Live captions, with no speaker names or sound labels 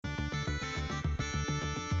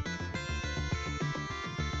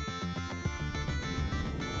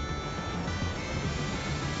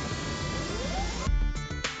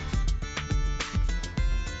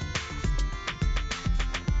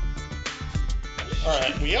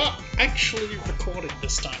Alright, we are actually recording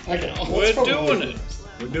this time. Okay, now. let's We're probably- doing it.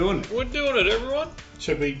 We're doing it. We're doing it, everyone.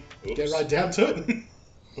 Should we get Oops. right down to it?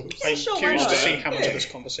 Oops. I'm sure, why curious to not? see how much Yeah. of this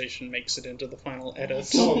conversation makes it into the final edit.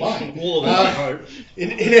 So am I. All of that, I hope.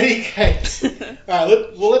 In any case,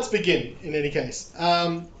 alright, let's begin. In any case,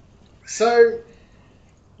 so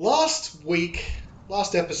last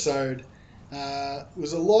episode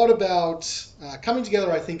was a lot about coming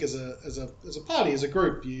together. I think as a party, as a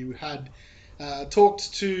group, you had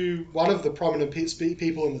talked to one of the prominent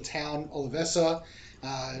people in the town, Olivessa,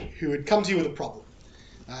 who had come to you with a problem.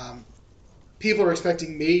 People are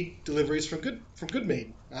expecting mead deliveries from good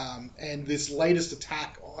mead, and this latest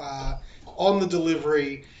attack on the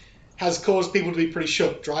delivery has caused people to be pretty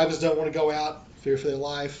shook. Drivers don't want to go out, fear for their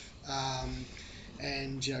life,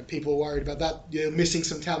 and people are worried about that. You're missing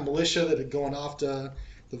some town militia that had gone after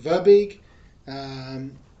the Verbeeg,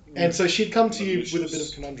 and so she'd come to you with a bit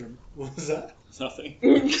of conundrum. What was that?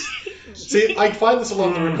 Nothing. See, I find this a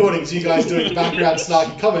lot of the recordings, you guys doing background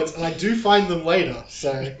snarky comments, and I do find them later,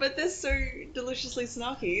 so... But they're so deliciously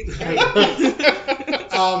snarky. It's great.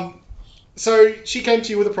 So she came to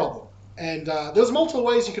you with a problem, and there was multiple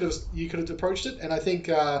ways you could have approached it, and I think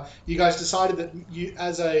you guys decided that you,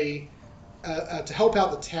 as to help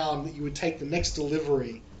out the town, that you would take the next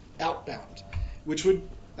delivery outbound, which would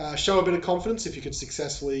show a bit of confidence if you could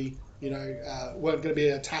successfully, weren't going to be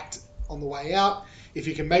attacked on the way out. If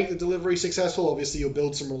you can make the delivery successful, obviously you'll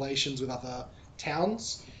build some relations with other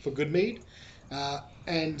towns for good mead,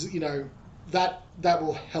 and that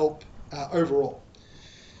will help overall.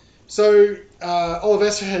 So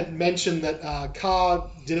Olivessa had mentioned that Car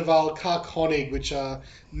Dinaval, Car Konig, which are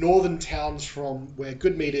northern towns from where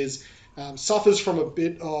Goodmead is, suffers from a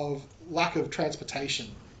bit of lack of transportation.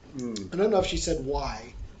 I don't know if she said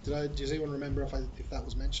why. Does anyone remember if that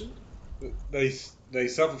was mentioned? They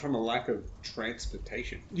suffer from a lack of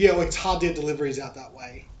transportation. Yeah, it's hard to get deliveries out that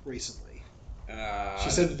way recently. She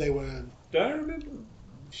said that they were... Don't remember.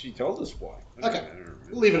 She told us why. Okay,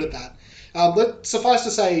 we'll leave it at that. Suffice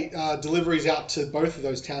to say, deliveries out to both of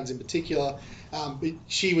those towns in particular, but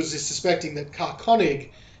she was just suspecting that Car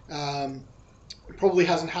Konig probably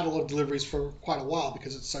hasn't had a lot of deliveries for quite a while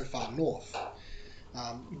because it's so far north.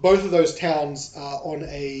 Both of those towns are on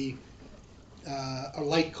a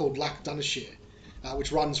lake called Lac Dunashire,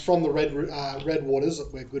 which runs from the Red Waters,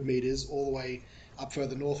 where Goodmead is, all the way up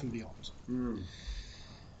further north and beyond.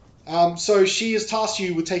 So she has tasked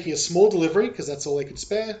you with taking a small delivery, because that's all they could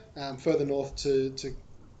spare, further north to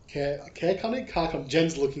Care Konig?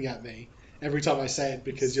 Jen's looking at me every time I say it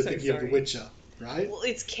because you're So thinking of sorry. The Witcher, right? Well,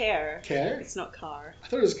 it's care. Care? It's not car. I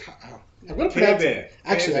thought it was... I'm going to Care pronounce Bear. it.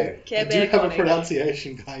 Actually, Care Care I do Bear have a Konig.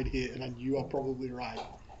 pronunciation guide here, and you are probably right.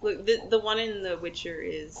 Look, the one in The Witcher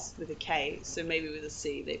is with a K, so maybe with a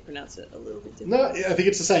C they pronounce it a little bit No, different. I think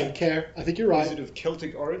it's the same. Care. I think you're Is right. it of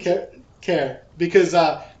Celtic origin? Care. Because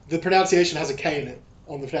the pronunciation has a K in it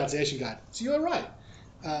on the pronunciation guide. So you're right.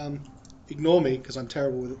 Ignore me, because I'm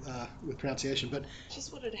terrible with pronunciation, but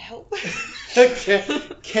Just wanted to help.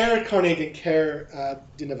 Care Konig and Care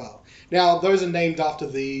Dinaval. Now, those are named after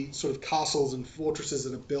the sort of castles and fortresses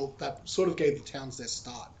that are built that sort of gave the towns their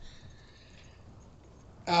start.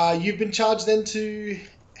 You've been charged then to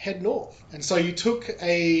head north, and so you took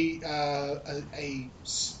a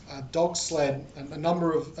dog sled, a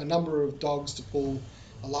number of dogs to pull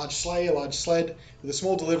a large sled with a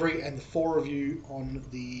small delivery, and the four of you on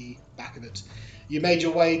the back of it. You made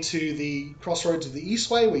your way to the crossroads of the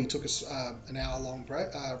Eastway, where you took an hour-long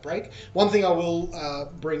break. One thing I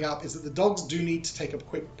will bring up is that the dogs do need to take a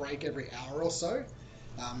quick break every hour or so,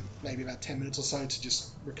 maybe about 10 minutes or so, to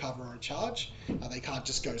just recover or recharge. They can't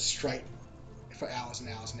just go straight for hours and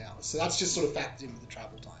hours and hours. So that's just sort of factored into the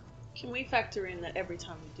travel time. Can we factor in that every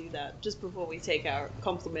time we do that, just before we take our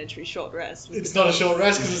complimentary short rest? It's not a short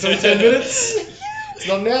rest because it's only 10 minutes. It's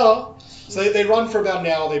not an hour. So they run for about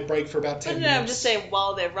an hour, they break for about 10 No, minutes. I'm just saying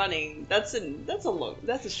while they're running, that's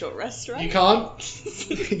a short rest, right? You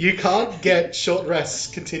can't get short rests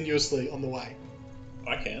continuously on the way.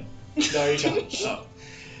 I can. No, you can't.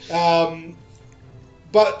 Oh.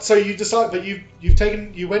 But so you decide, but you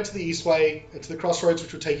went to the Eastway, to the crossroads,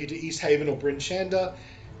 which would take you to East Haven or Bryn Shander,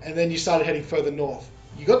 and then you started heading further north.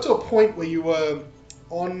 You got to a point where you were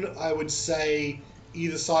on, I would say,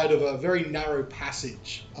 either side of a very narrow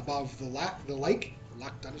passage above the lake,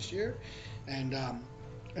 Lac Dunashire, and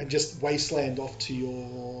just wasteland off to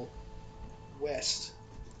your west.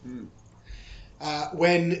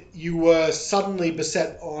 When you were suddenly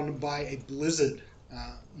beset on by a blizzard.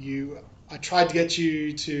 You I tried to get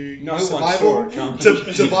you to No use one saw survival it coming.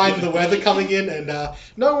 to divine the weather coming in, and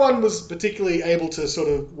no one was particularly able to sort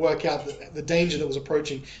of work out the danger that was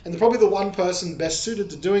approaching. And probably the one person best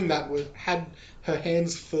suited to doing that had her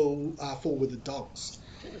hands full with the dogs.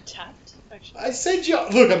 Tapped, actually. I said,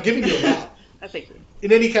 look, I'm giving you a map. I think you.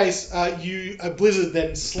 In any case, a blizzard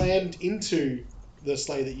then slammed into the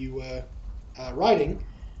sleigh that you were riding,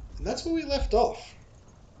 and that's where we left off.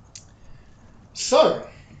 So,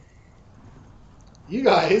 you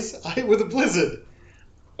guys are hit with a blizzard.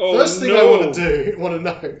 Oh, First thing no. I want to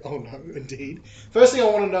know. Oh no, indeed. First thing I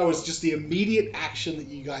want to know is just the immediate action that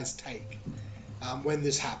you guys take when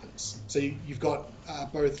this happens. So you've got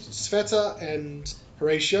both Sveta and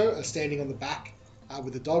Horatio are standing on the back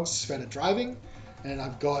with the dogs. Sveta driving, and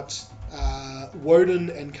I've got Woden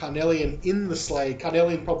and Carnelian in the sleigh.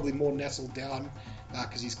 Carnelian probably more nestled down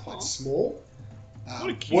because he's quite small.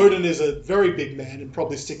 What a cutie. Woden is a very big man and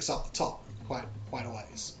probably sticks up the top quite a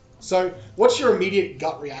ways. So, what's your immediate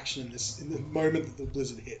gut reaction in the moment that the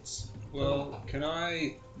blizzard hits? Well,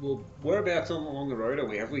 whereabouts along the road are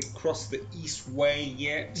we? Have we crossed the Eastway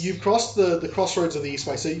yet? You've crossed the crossroads of the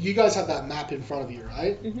Eastway, so you guys have that map in front of you,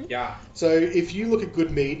 right? Yeah. So if you look at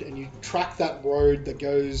Goodmead and you track that road that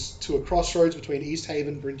goes to a crossroads between East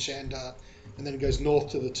Haven, Bryn Shander, and then it goes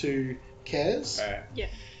north to the two Cares. Yeah.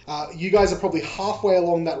 You guys are probably halfway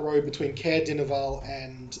along that road between Care Dinaval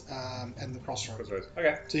and the crossroads.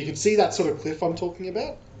 Okay. So you can see that sort of cliff I'm talking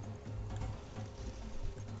about.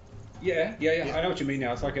 Yeah. I know what you mean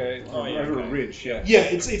now. It's like over a ridge. Yeah. Yeah,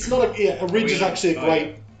 it's not a ridge is actually a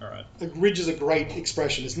great. All right. A ridge is a great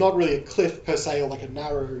expression. It's not really a cliff per se or like a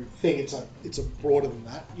narrow thing. It's a broader than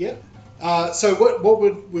that. Yeah. So what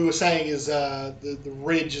we were saying is the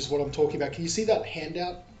ridge is what I'm talking about. Can you see that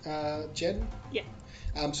handout, Jen? Yeah.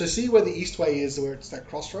 So see where the Eastway is, where it's that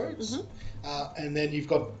crossroads, Mm-hmm. and then you've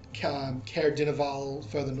got Care Dinaval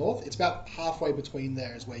further north. It's about halfway between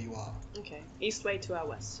there is where you are. Okay. Eastway to our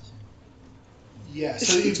west. Yeah.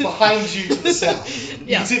 So it's behind you to the south. You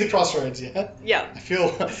Yeah. can see the crossroads. Yeah. Yeah. I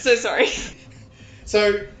feel. So sorry.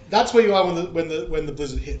 So that's where you are when the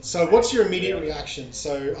blizzard hits. So what's your immediate reaction?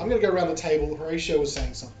 So I'm going to go around the table. Horatio was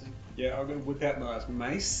saying something. Yeah, I'm going to whip out my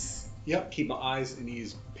mace. Yep. Keep my eyes and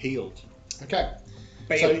ears peeled. Okay.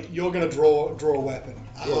 Bam. So you're going to draw a weapon.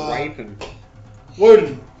 Rape and...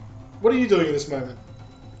 Woden, what are you doing in this moment?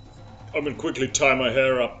 I'm going to quickly tie my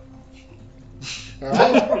hair up. All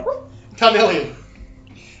right. Carnelian,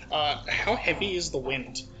 How heavy is the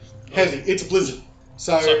wind? heavy. It's a blizzard.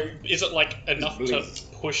 So Is it like enough to blizzard.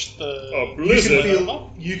 push the? Oh, you blizzard.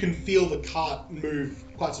 you can feel the cart move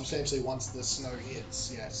quite substantially once the snow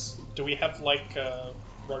hits. Yes. Do we have like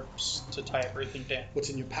ropes to tie everything down? What's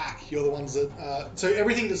in your pack? You're the ones that. So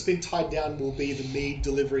everything that's been tied down will be the mead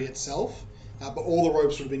delivery itself, but all the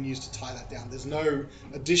ropes would have been used to tie that down. There's no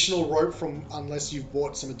additional rope unless you've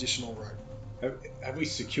bought some additional rope. Have we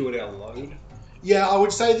secured our load? Yeah, I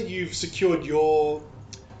would say that you've secured your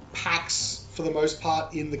packs for the most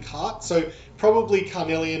part in the cart. So probably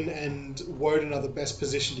Carnelian and Woden are the best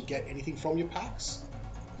position to get anything from your packs.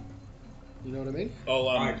 You know what I mean?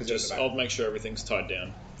 I'll make sure everything's tied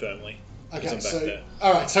down firmly. Okay, I'm back so there.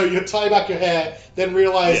 all right, so you tie back your hair, then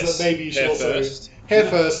realize Yes, that maybe you should hair also first. hair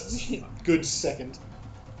first. Good second.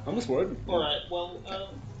 I'm just worried. All right. Well,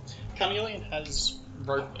 Carnelian has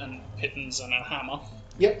rope and pittons and a hammer.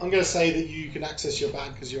 Yep, I'm going to say that you can access your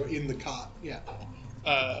bag because you're in the cart. Yeah.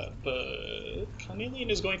 But Carnelian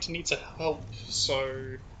is going to need some help,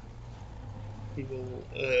 so we will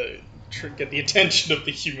get the attention of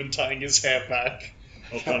the human tying his hair back.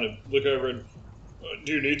 I'll kind of look over and...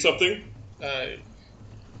 do you need something?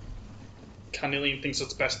 Carnelian thinks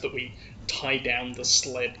it's best that we tie down the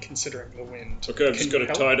sled, considering the wind. Okay, I've Can just you got to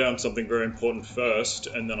help? tie down something very important first,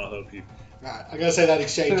 and then I'll help you. Right, I'm going to say that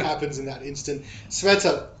exchange happens in that instant.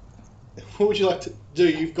 Sveta, what would you like to do?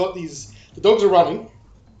 You've got these... The dogs are running.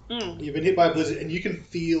 You've been hit by a blizzard, and you can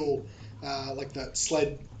feel like that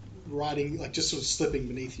sled riding, like just sort of slipping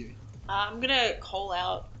beneath you. I'm gonna call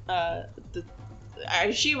out I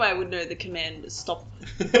assume I would know the command stop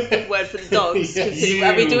word for the dogs. Yes. Considering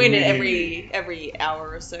I've been doing it every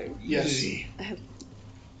hour or so. Yes.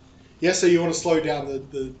 Yeah, so you want to slow down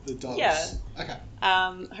the dogs? Yeah. Okay.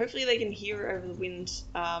 Hopefully they can hear over the wind.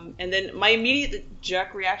 And then my immediate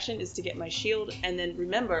jerk reaction is to get my shield, and then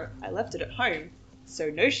remember, I left it at home, so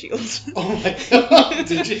no shield. Oh my god,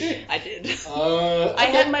 did you? I did. Okay. I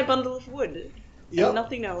had my bundle of wood. Yep. And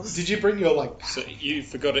nothing else. Did you bring your, like... So you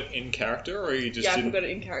forgot it in character, or you just Yeah, I didn't... forgot it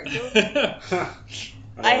in character. That's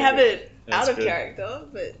I have it That's out of good. character,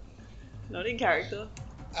 but not in character.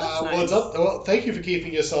 That's well, nice. thank you for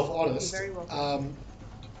keeping yourself honest. You're very welcome.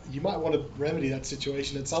 you might want to remedy that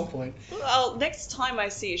situation at some point. Well, next time I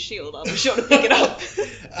see a shield, I'll be sure to pick it up.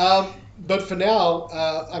 But for now,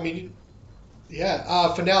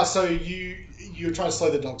 for now, so you're trying to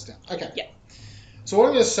slow the dogs down. Okay. Yeah. So what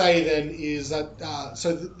I'm going to say then is that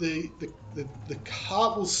so the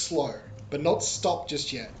cart will slow, but not stop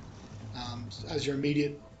just yet. As your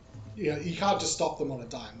immediate, you can't just stop them on a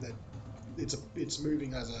dime. That it's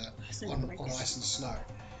moving on ice and snow.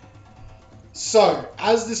 So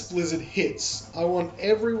as this blizzard hits, I want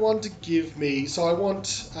everyone to give me. So I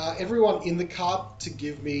want everyone in the cart to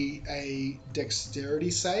give me a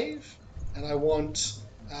dexterity save, and I want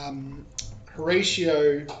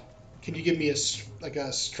Horatio. Can you give me a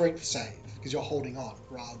strength save because you're holding on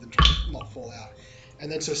rather than trying to not fall out?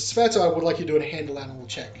 And then so Sveta, I would like you to do a handle animal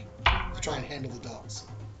check to try and handle the dogs.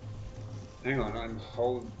 Hang on,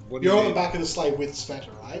 You're on the back of the sleigh with Sveta,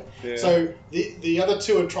 right? Yeah. So the other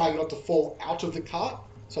two are trying not to fall out of the cart.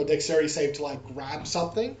 So a dexterity save to grab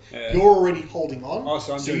something. Yeah. You're already holding on. Oh,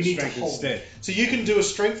 so I'm doing you need strength to hold. instead. So you can do a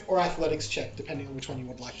strength or athletics check depending on which one you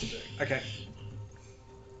would like to do. Okay.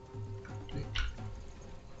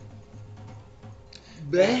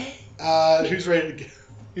 Who's ready to go?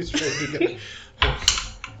 Who's ready to go?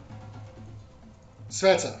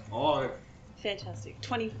 Sveta. Oh, Fantastic.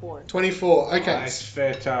 24. 24. Okay. nice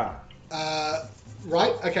Sveta.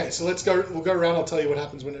 Right. Okay. So let's go. We'll go around. I'll tell you what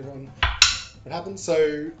happens when everyone. What happens?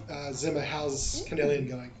 So Zimmer, how's Canelian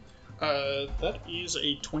going? That is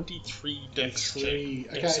a 23 dex check. 3.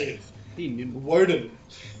 Dex Okay. save. Woden.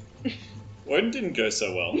 Woden didn't go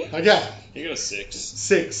so well. Okay. He got a 6.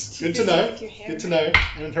 6. Good to Busy know. with your hair. Good to know.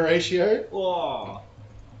 And Horatio. Oh,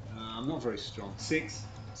 I'm not very strong. 6.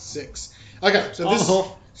 6. Okay. So this.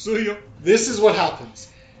 See ya. This is what happens.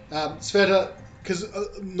 Sveta, because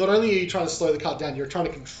not only are you trying to slow the cart down, you're trying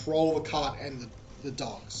to control the cart and the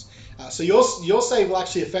dogs. So your save will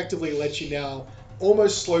actually effectively let you now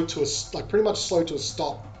almost slow to pretty much slow to a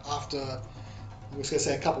stop after, I was going to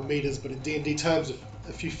say a couple meters, but in D&D terms,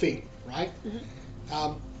 a few feet, right?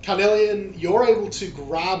 Mm-hmm. Carnelian, you're able to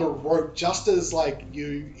grab a rope just as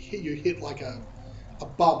you hit a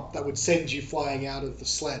bump that would send you flying out of the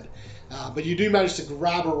sled. But you do manage to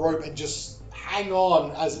grab a rope and just hang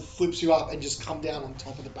on as it flips you up and just come down on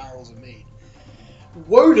top of the barrels of mead.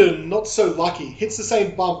 Woden, not so lucky, hits the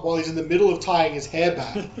same bump while he's in the middle of tying his hair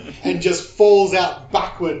back and just falls out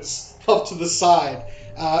backwards off to the side.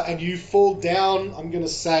 And you fall down, I'm going to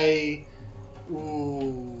say...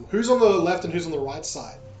 Ooh, who's on the left and who's on the right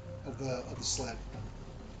side of the sled?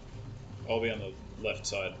 I'll be on the left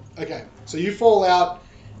side. Okay, so you fall out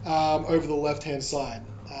over the left-hand side.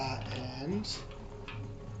 And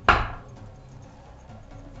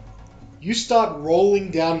you start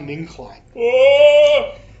rolling down an incline.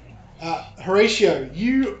 Oh! Horatio,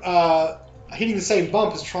 you hitting the same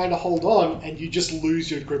bump as trying to hold on, and you just lose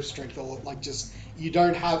your grip strength.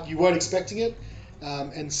 You weren't expecting it,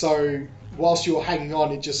 and so whilst you were hanging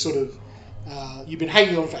on, it just sort of you've been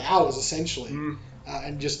hanging on for hours essentially,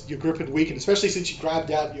 and just your grip had weakened, especially since you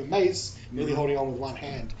grabbed out your mace, really holding on with one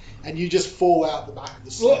hand, and you just fall out the back of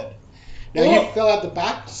the sled. Now you fell out the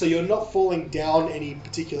back, so you're not falling down any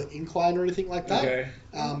particular incline or anything like that. Okay.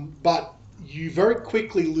 But you very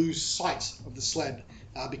quickly lose sight of the sled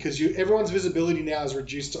because everyone's visibility now is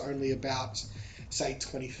reduced to only about, say,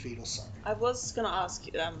 20 feet or so. I was going to ask,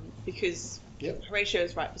 because Yep. Horatio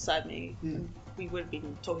is right beside me, and we would have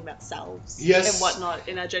been talking about salves Yes. and whatnot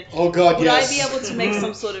in our journey. Oh God, Would yes. I be able to make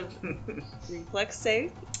some sort of reflex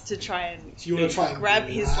save to try and Do you want to try and grab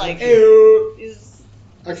his his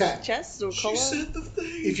Okay. chest or collar?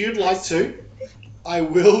 If you'd like to, I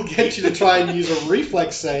will get you to try and use a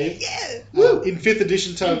reflex save. Yeah. In 5th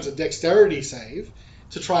edition terms, a dexterity save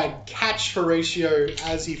to try and catch Horatio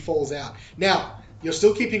as he falls out. Now, you're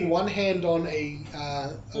still keeping one hand on a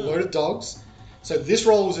load of dogs, so this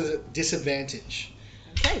roll is at a disadvantage.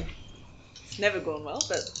 Okay. It's never gone well,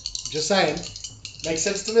 but Just saying. Makes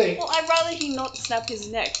sense to me. well, I'd rather he not snap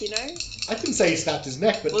his neck. I didn't say he snapped his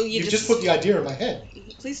neck, but Well, you've you just just- put the idea in my head.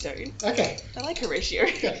 Please don't. Okay. I like Horatio.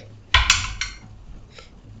 Okay.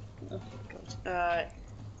 Oh god.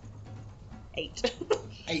 8.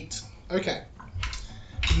 8. Okay.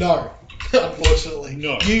 No. Unfortunately.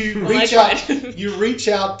 No. You Well, I reach out. tried. You reach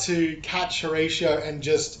out to catch Horatio and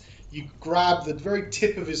just you grab the very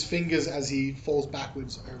tip of his fingers as he falls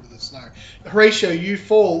backwards over the snow. Horatio, you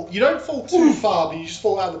fall. You don't fall too far, but you just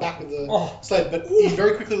fall out of the back of the sled. But you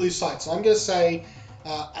very quickly lose sight. So I'm going to say,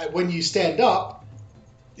 when you stand up,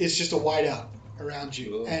 it's just a whiteout around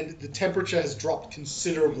you, and the temperature has dropped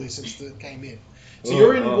considerably since it came in. So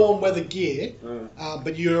you're in warm weather gear,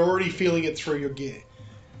 but you're already feeling it through your gear.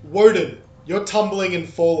 Woden, You're tumbling and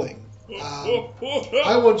falling.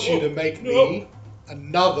 I want you to make me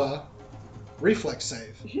another reflex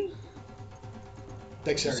save.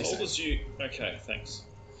 Dexterity As old save. as you. Okay, thanks.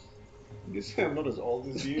 You say I'm not as old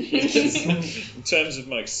as you. In terms of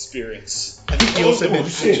my experience. I think he also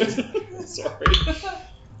mentioned. Sorry.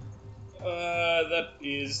 That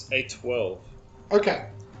is a 12. Okay.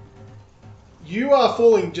 You are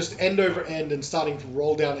falling just end over end and starting to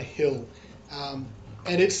roll down a hill, and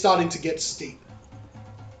it's starting to get steep.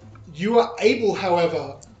 You are able,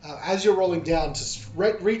 however, as you're rolling down,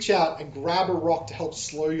 to reach out and grab a rock to help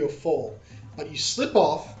slow your fall, but you slip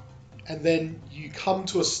off, and then you come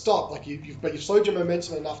to a stop. Like you've slowed your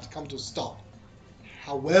momentum enough to come to a stop.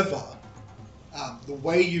 However, the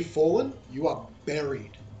way you've fallen, you are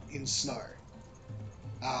buried in snow.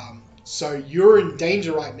 So you're in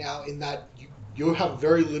danger right now in that you have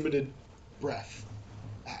very limited breath,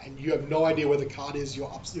 and you have no idea where the cart is. You're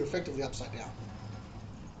effectively upside down.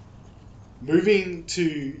 Moving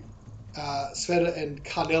to Sveta and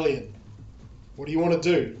Carnelian, what do you want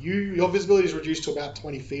to do? Your visibility is reduced to about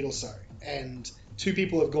 20 feet or so, and 2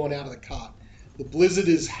 people have gone out of the cart. The blizzard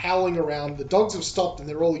is howling around. The dogs have stopped, and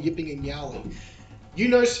they're all yipping and yowling. You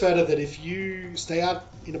know, Sveta, that if you stay out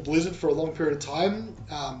in a blizzard for a long period of time,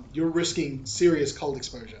 you're risking serious cold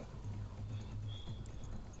exposure.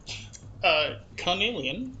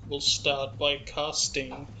 Carnelian will start by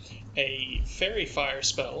casting a fairy fire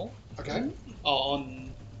spell Okay?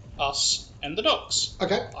 on us and the dogs.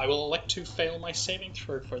 Okay. I will elect to fail my saving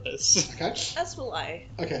throw for this. Okay. As will I.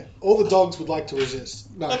 Okay. All the dogs would like to resist.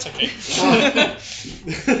 No. That's okay.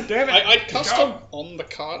 Damn it! I'd cast them on the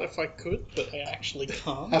cart if I could, but I actually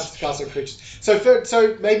can't. Has to cast on creatures.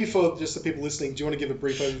 So maybe for just the people listening, do you want to give a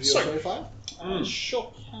brief overview So- of Fairy Fire?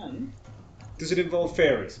 Sure can. Does it involve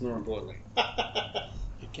fairies, more importantly?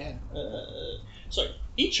 You can. So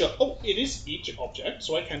it is each object,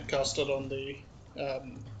 so I can cast it on the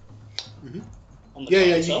on the Yeah, card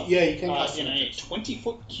yeah, itself. you can cast in it. a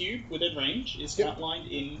 20-foot cube within range is Yep.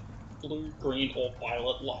 outlined in blue, green, or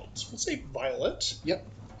violet light. We'll say violet. Yep.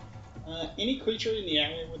 Any creature in the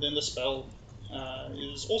area within the spell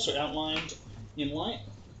is also outlined in light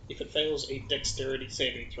if it fails a dexterity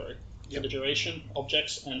saving throw. For Yep. the duration,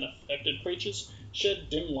 objects and affected creatures shed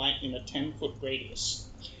dim light in a 10-foot radius.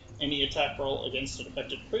 Any attack roll against an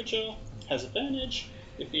affected creature has advantage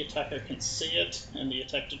if the attacker can see it and the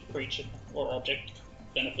affected creature or object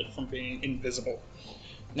benefit from being invisible.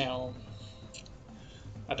 Now,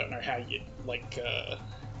 I don't know how you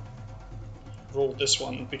rule this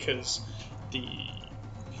one because the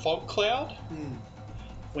fog cloud.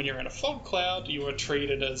 When you're in a fog cloud, you are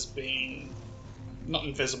treated as being not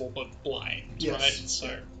invisible but blind, Yes. right?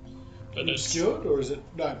 So, but it's Obscured, or is it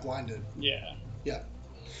blinded? yeah.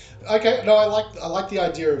 Okay, no, I like the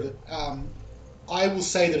idea of it. I will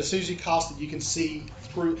say that as soon as you cast it, you can see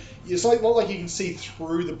through. It's not like you can see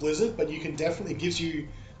through the blizzard, but you can definitely. It gives you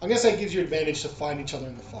advantage to find each other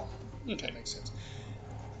in the fog. Okay. That makes sense.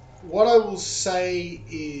 What I will say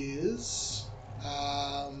is,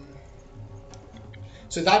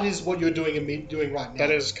 so that is what you're doing right now.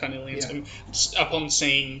 That is Carnelian's. Yeah. And upon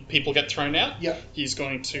seeing people get thrown out, Yeah. he's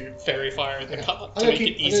going to fairy fire the Okay. cart I'm to gonna make it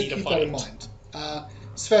keep easy to that in find. mind.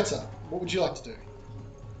 Sveta, what would you like to do?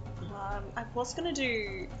 I was gonna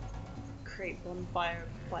do create bonfire,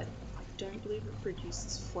 but I don't believe it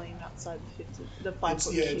produces flame outside the 5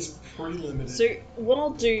 foot cube. It's pretty limited. So what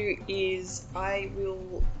I'll do is I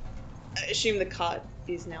will assume the cart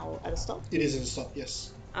is now at a stop. It is in a stop,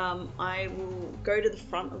 yes. I will go to the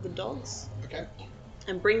front of the dogs Okay.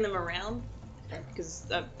 and bring them around Okay. because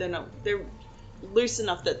they're loose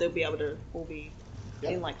enough that they'll be able to all be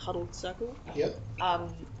Yep. in like huddled circle. Yep.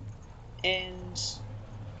 And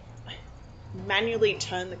manually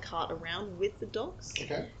turn the cart around with the dogs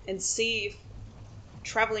Okay. and see if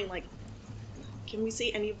traveling can we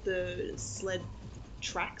see any of the sled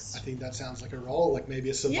tracks? I think that sounds like a roll, like maybe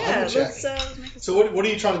a survival Yeah, check. let's make a So what are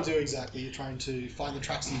you trying to do exactly? You're trying to find the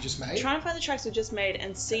tracks that you just made? trying to find the tracks we just made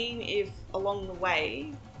and seeing if along the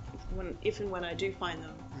way, if and when I do find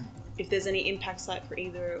them, if there's any impact site for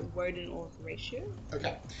either Woden or Horatio.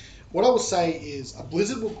 Okay. What I will say is a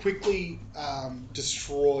blizzard will quickly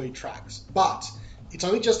destroy tracks, but it's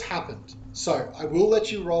only just happened. So I will let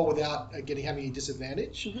you roll without having any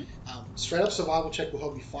disadvantage. Straight up survival check will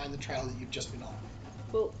help you find the trail that you've just been on.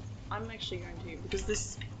 Well, I'm actually going to, because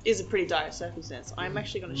this is a pretty dire circumstance, I'm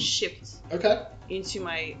actually going to shift Okay. into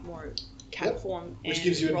my more cat Yep. form and Which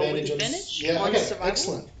gives you roll advantage with on advantage Yeah, on okay. survival.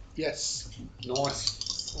 Excellent. Yes. Nice.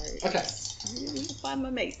 So, Okay. find my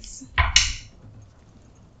mates.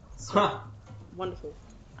 Huh. Wonderful.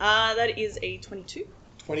 That is a 22.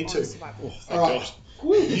 22. survival. Thank All right.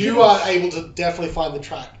 God. You are able to definitely find the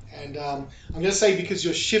track, and I'm going to say because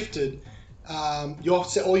you're shifted, all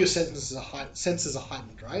your senses are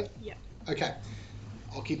heightened, right? Yeah. Okay.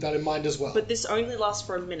 I'll keep that in mind as well. But this only lasts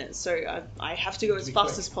for a minute, so I have to go as Be fast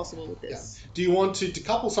quick. as possible with this. Do you want to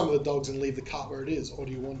decouple some of the dogs and leave the cart where it is, or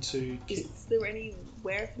do you want to? Is there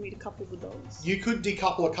anywhere for me to couple the dogs? You could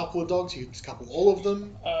decouple a couple of dogs. You could decouple all of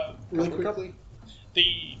them really quickly.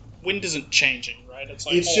 The wind isn't changing, right? It's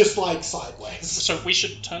like It's just like sideways. So we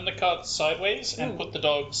should turn the cart sideways and put the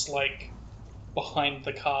dogs like behind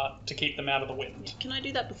the cart to keep them out of the wind. Can I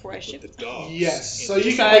do that before I shift? Yes. So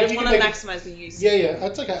you So can. I Like, don't you want can to make maximize the use. Yeah,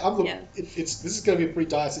 that's okay. Yeah. This is going to be a pretty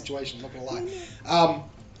dire situation. I'm not going to lie.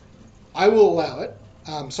 I will allow it.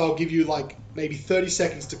 So I'll give you like maybe 30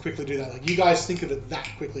 seconds to quickly do that. Like you guys think of it that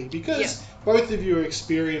quickly because both of you are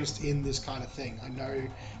experienced in this kind of thing. I know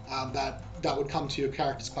that would come to your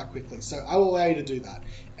characters quite quickly. So I will allow you to do that,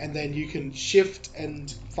 and then you can shift and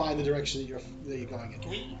find the direction that you're going in.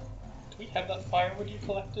 Do we have that firewood you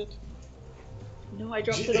collected? No, I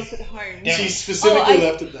dropped it off at home. She specifically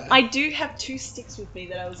left it there. I do have 2 sticks with me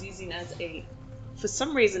that I was using as for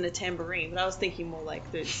some reason, a tambourine, but I was thinking more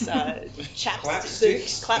like those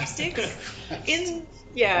Clapsticks? Clapsticks.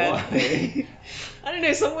 I Why? don't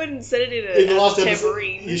know. Someone said it In the last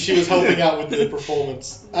tambourine. episode, she was helping out with the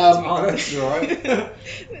performance. Oh, that's right.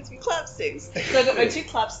 It's me clapsticks. So I got my 2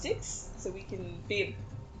 clapsticks, so we can be a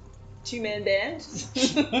 2-man band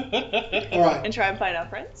All right. and try and find our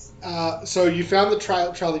friends. So you found the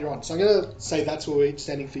trail that you're on. So I'm going to say that's where we're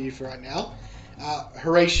standing for you for right now.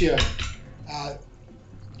 Horatio,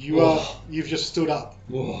 you've just stood up.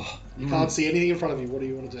 You can't see anything in front of you. What do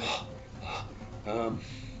you want to do?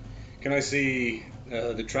 Can I see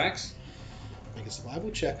the tracks? Make a survival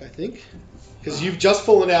check, I think, because you've just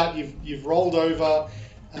fallen out. You've rolled over.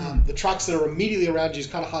 The tracks that are immediately around you is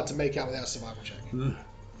kind of hard to make out without a survival check.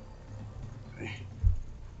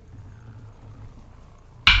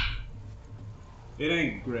 It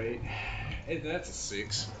ain't great. That's a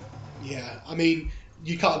 6. Yeah, I mean,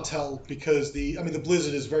 you can't tell because the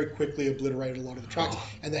blizzard has very quickly obliterated a lot of the tracks,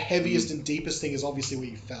 and the heaviest and deepest thing is obviously where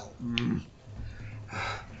you fell.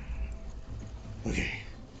 Okay.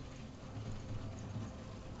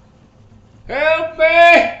 Help me!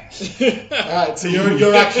 Alright, so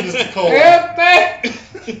your action is to call. Help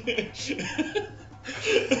me!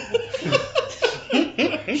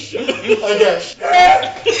 Okay.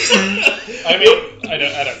 I mean, I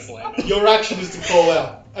don't blame it. Your action is to call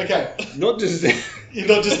out. Okay. Not just You're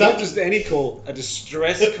not just not that. just any call, a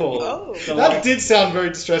distress call. Oh. So That did sound very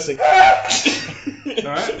distressing.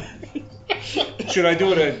 Alright. Should I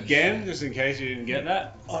do it again, just in case you didn't get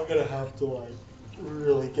that? I'm gonna have to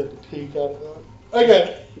really get the peak out of that.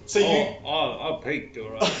 Okay. So you. I peaked,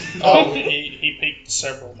 alright. Oh, he peaked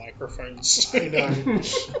several microphones. I know.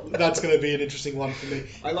 That's going to be an interesting one for me.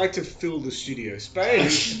 I like to fill the studio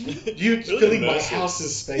space. You're filling my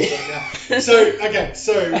house's space right now.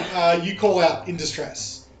 So you call out in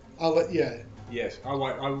distress. Yes, I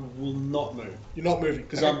will not move. You're not moving.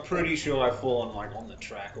 Because I'm pretty sure I've fallen like on the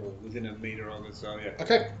track or within a meter of it, so yeah.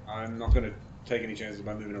 Okay. I'm not going to take any chances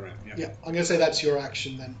by moving around. Yeah, I'm going to say that's your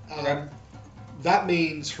action then. Okay. That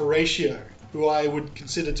means Horatio, who I would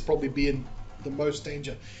consider to probably be in the most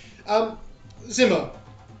danger. Zimmer,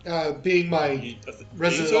 being my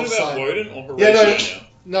resident Are you talking about offside. Woden or Yeah, Horatio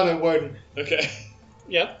no, Woden. now? Okay.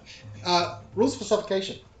 Yeah. Rules for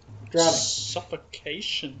suffocation. Drowning.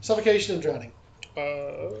 Suffocation. Suffocation and drowning.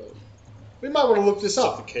 Uh, We might want to look this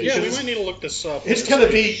up. Suffocation. yeah, we because might need to look this up. It's going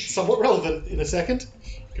to be somewhat relevant in a second.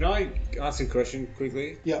 Can I ask a question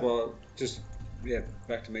quickly? Yeah. Well,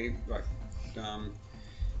 back to me. Like,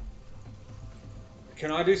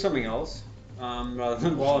 can I do something else rather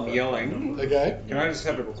than while I'm yelling? Okay. Can I just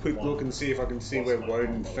have a quick look and see if I can see where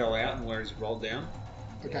Woden fell out and where he's rolled down?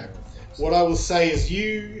 Okay. What I will say is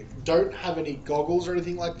you don't have any goggles or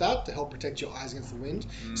anything like that to help protect your eyes against the wind,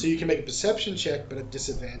 so you can make a perception check, but at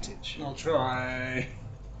disadvantage. I'll try.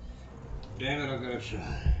 Damn it, I'm gonna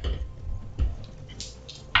try.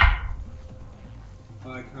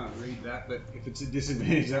 I can't read that, but if it's a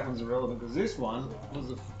disadvantage, that one's irrelevant because this one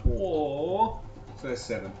was a 4, so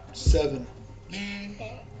 7. 7.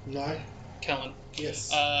 No. Kellen,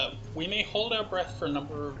 Yes. we may hold our breath for a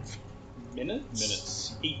number of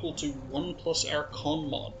minutes equal to 1 plus our con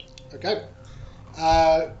mod. Okay.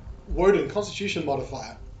 Woden, Constitution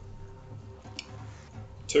modifier.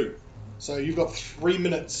 2. So you've got 3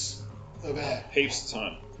 minutes of air. Heaps of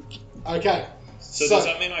time. Okay. So does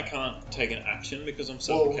that mean I can't take an action because I'm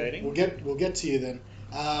suffocating? We'll get to you then.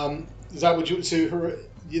 Is that what you? So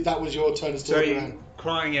that was your turn to So still around.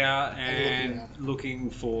 crying out And and looking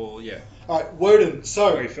for All right, Woden. where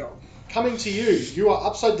So he fell. coming to you, you are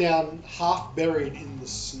upside down, half buried in the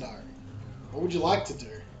snow. What would you like to do?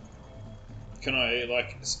 Can I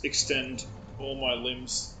extend all my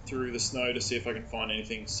limbs through the snow to see if I can find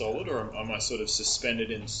anything solid, or am I sort of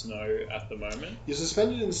suspended in snow at the moment? You're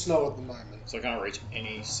suspended in snow at the moment. So I can't reach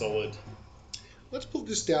any solid. Let's put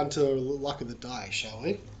this down to luck of the die, shall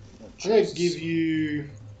we? Oh, I'm going to Jesus. give you.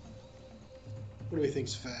 What do we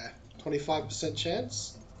think's fair? 25%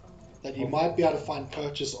 chance that you might be able to find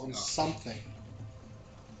purchase on something.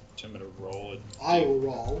 I'm going to roll it. I will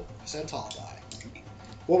roll percentile die.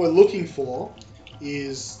 What we're looking for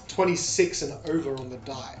is 26 and over on the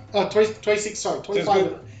die. 26, sorry, 25,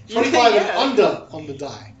 good. 25 and Yeah. under on the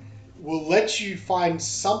die. Will let you find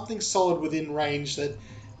something solid within range that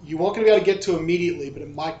you aren't going to be able to get to immediately, but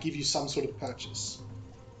it might give you some sort of purchase.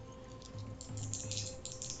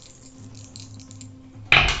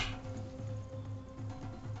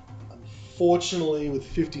 Unfortunately, with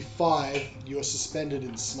 55, you are suspended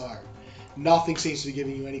in snow. Nothing seems to be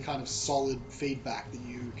giving you any kind of solid feedback that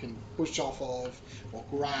you can push off of, or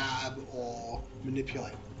grab, or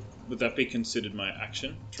manipulate. Would that be considered my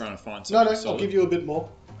action? Trying to find No, something no, solid? I'll give you a bit more,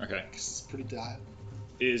 Okay. because it's pretty dire.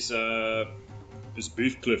 Is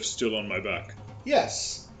Beefcliff still on my back?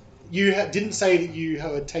 Yes, you didn't say that you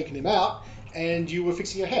had taken him out, and you were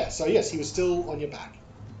fixing your hair, so yes, he was still on your back.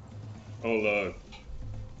 I'll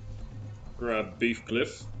grab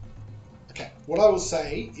Beefcliff. Okay, what I will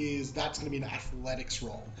say is that's going to be an athletics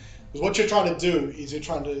roll. Because what you're trying to do is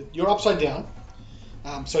you're upside down,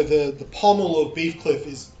 so the pommel of Beefcliff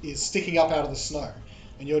is sticking up out of the snow,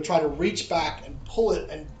 and you're trying to reach back and pull it,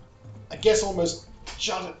 and I guess almost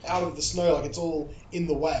jut it out of the snow like it's all in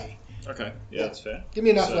the way. Okay, yeah, that's fair. Give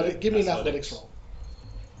me an So, athletics roll.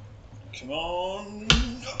 Come on.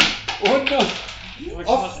 Oh no! I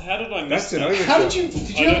Off- can't- How did I miss That's an that? over. How did you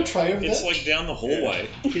have a tray over It's there? like down the hallway.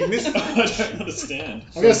 He missed. I don't understand.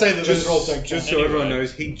 I'm going to say that those rolls don't count. Just so Anyway. everyone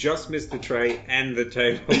knows, he just missed the tray and the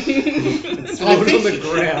table. And Threw I it think, on the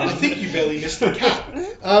ground. I think you barely missed the cat.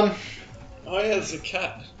 Oh, yeah, there's a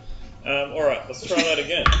cat. Alright, let's try that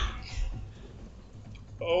again.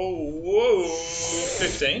 Oh, whoa.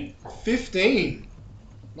 15? 15.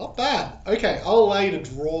 Not bad. Okay, I'll allow you to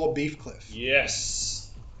draw Beefcliff.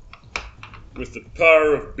 Yes. With the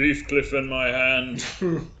power of Beefcliff in my hand,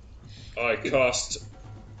 I cast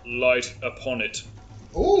light upon it.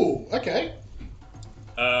 Ooh, okay.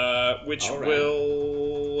 Which Alright.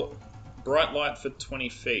 will bright light for 20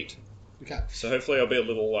 feet. Okay. So hopefully I'll be a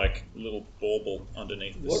little bauble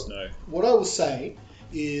underneath the What? snow. What I will say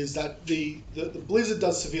is that the blizzard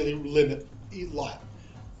does severely limit light,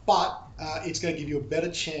 but it's going to give you a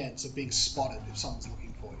better chance of being spotted if someone's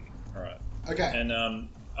looking for you. Alright. Okay. And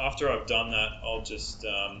after I've done that, I'll just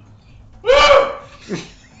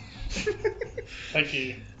Thank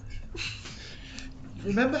you.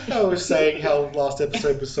 Remember how I was saying how last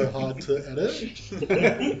episode was so hard to edit?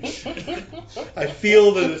 I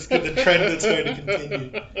feel that it's the trend that's going to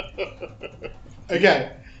continue.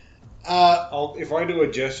 Okay. If I do a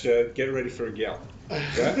gesture, get ready for a yell.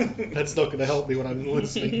 That's not going to help me when I'm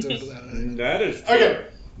listening to it. That is true. Okay,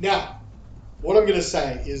 now, what I'm going to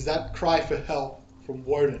say is that cry for help from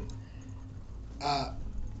Woden,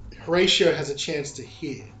 Horatio has a chance to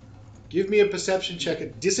hear. Give me a perception check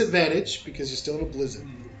at disadvantage because you're still in a blizzard.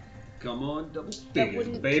 Come on, double That figures,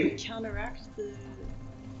 wouldn't baby. counteract the.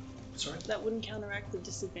 Sorry? That wouldn't counteract the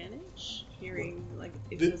disadvantage. Hearing like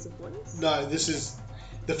if The- there's a voice. No, this is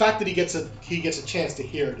the fact that he gets a chance to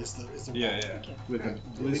hear it is the Yeah, yeah. Okay. With a I mean,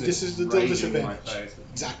 blizzard this is the raging in my disadvantage. face.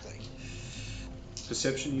 Exactly.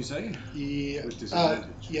 Perception, you say? Yeah. With disadvantage.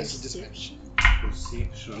 Yes, a disadvantage.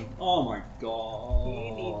 Perception. Oh my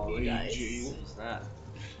god. You need dice. Gee, what was that?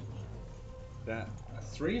 That a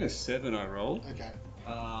 3 and a 7 I rolled. Okay.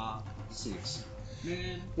 6.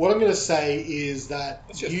 Man. What I'm going to say is that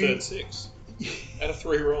That's your you. third 6 out of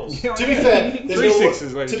 3 rolls. To be fair, there's 3 been a lot,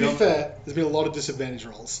 sixes, ladies to and be gentlemen. fair, there's been a lot of disadvantage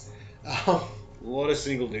rolls. A lot of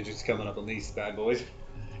single digits coming up on these bad boys.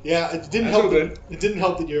 Yeah, it didn't That's help. all good. It didn't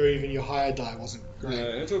help that your higher die wasn't great.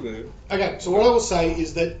 It's all good. Okay, so what I will say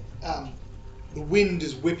is that the wind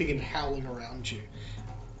is whipping and howling around you.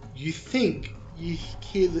 You think you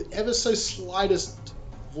hear the ever so slightest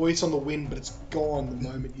voice on the wind, but it's gone the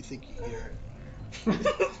moment you think you hear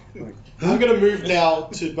it. I'm going to move now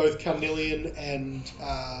to both Carnelian and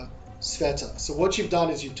Sveta. So what you've done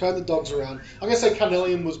is you've turned the dogs around. I'm going to say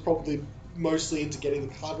Carnelian was probably mostly into getting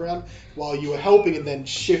the cloud around, while you were helping and then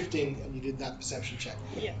shifting, and you did that perception check.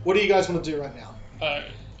 Yeah. What do you guys want to do right now?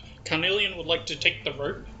 Carnelian would like to take the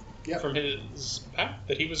rope Yep. from his pack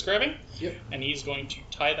that he was grabbing. Yep. And he's going to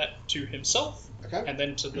tie that to himself Okay. and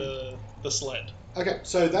then to the sled. Okay,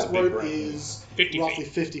 so It's a that big rope rope. is 50 roughly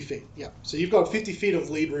feet. 50 feet. Yeah. So you've got 50 feet of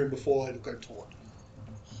lead room before it'll go taut.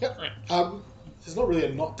 Yep. Right. There's not really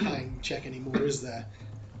a knot tying check anymore, is there?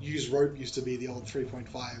 Use rope used to be the old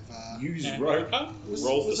 3.5. Use Yeah. rope.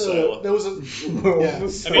 Roll for sailor. There was a yeah.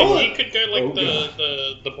 I mean, you could go like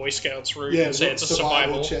Oh, the Boy Scouts route Yeah, and say it's a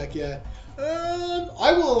survival. check. Yeah.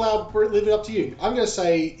 I will leave it up to you. I'm going to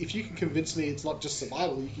say if you can convince me it's not just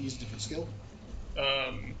survival, you can use a different skill.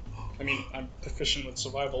 I mean, I'm proficient with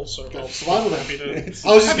survival, so Go I'll for survival then. happy to. I was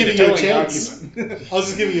just Happy giving to you a tell chance. argument. I was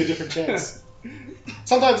just giving you a different chance.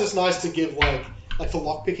 Sometimes it's nice to give like for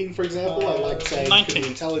lockpicking, for example. I like saying 19.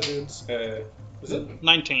 intelligence. Is it?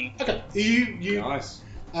 19. Okay, you Nice.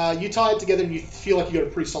 you tie it together and you feel like you got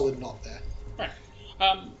a pretty solid knot there.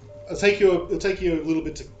 Right. It'll take you a little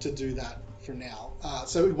bit to do that for now.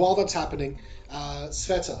 So while that's happening,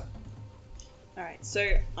 Sveta. Alright, so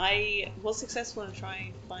I was successful in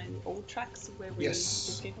trying to find the old tracks of where we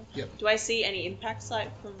Yes. came from. Yep. Do I see any impact site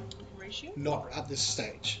from Ratio? Not at this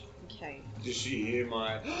stage. Okay. Did she hear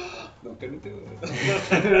my? Not gonna do it.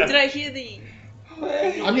 Did I hear the...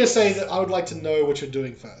 I'm just saying that I would like to know what you're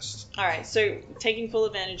doing first. Alright, so taking full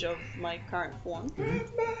advantage of my current form,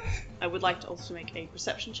 Mm-hmm. I would like to also make a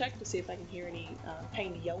perception check to see if I can hear any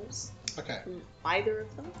pain yells Okay. from either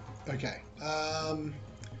of them, Okay.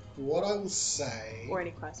 What I will say, or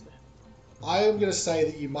any cries for I am going to say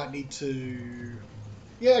that you might need to.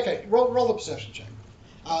 Yeah. Okay. Roll the perception check.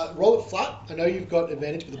 Roll it flat. I know you've got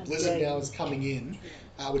advantage, but the blizzard Okay. now is coming in,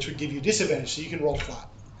 which would give you disadvantage. So you can roll flat.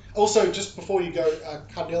 Also, just before you go,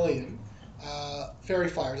 Carnelian, Fairy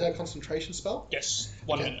Fire, is that a concentration spell? Yes.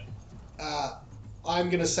 1 Okay. minute. I'm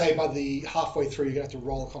going to say by the halfway through, you're going to have to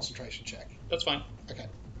roll a concentration check. That's fine. Okay.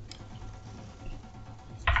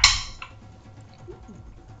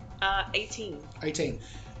 18. 18.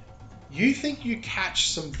 You think you catch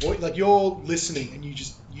some voice, like you're listening, and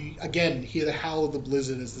you again hear the howl of the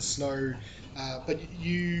blizzard as the snow, but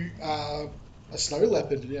you a snow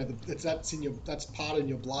leopard, you know, that's part in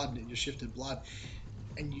your blood, in your shifted blood,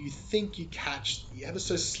 and you think you catch the ever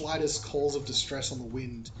so slightest calls of distress on the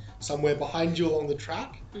wind somewhere behind you along the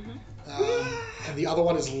track, and the other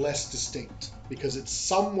one is less distinct because it's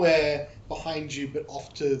somewhere behind you, but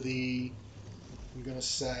off to the. I'm gonna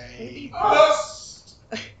say.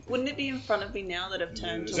 Wouldn't it be in front of me now that I've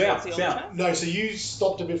turned It's towards out, the it's old out. track? No, so you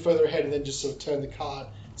stopped a bit further ahead and then just sort of turned the cart.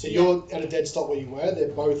 So you're at a dead stop where you were. They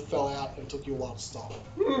both fell out and it took you a while to stop.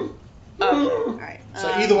 Oh, alright. So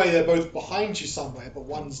either way, they're both behind you somewhere, but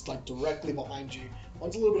one's like directly behind you.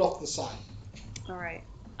 One's a little bit off to the side. Alright.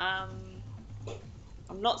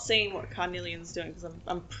 I'm not seeing what Carnelian's doing because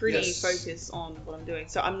I'm pretty Yes. focused on what I'm doing.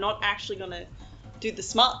 So I'm not actually going to do the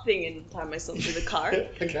smart thing and tie myself to the cart.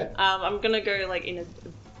 Okay. I'm going to go like in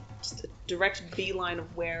just a direct beeline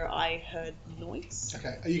of where I heard noise.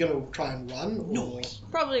 Okay. Are you going to try and run? Or...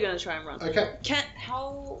 Probably going to try and run. Okay.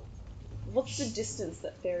 What's the distance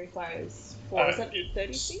that fairy fire is for? Is that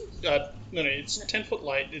 30 feet? No, it's 10-foot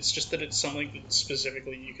light. It's just that it's something that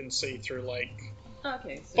specifically you can see through, like,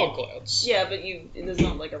 Okay. So, fog clouds. yeah, but there's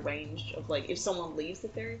not like a range of like if someone leaves the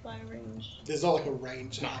fairy fire range. There's not like a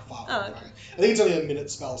range how far. Oh, from okay. it. I think it's only a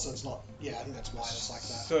minute spell, so it's not. Yeah, I think that's why it's like that.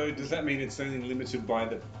 So does that mean it's only limited by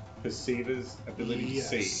the perceiver's ability to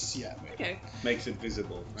see? Yes. Yeah. Okay. Makes it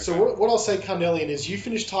visible. Okay. So what I'll say, Carnelian, is you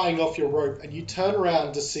finish tying off your rope and you turn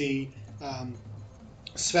around to see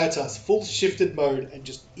Sveta's full shifted mode and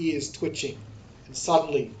just ears twitching, and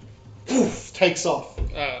suddenly, poof, takes off.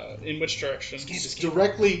 In which direction? It's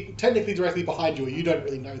technically directly behind you. You don't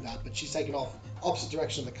really know that, but she's taken off opposite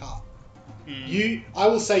direction of the car. I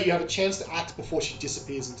will say you have a chance to act before she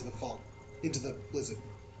disappears into the fog, into the blizzard.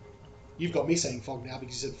 You've got me saying fog now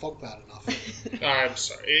because you said fog cloud enough. I'm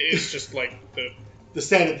sorry. It's just like The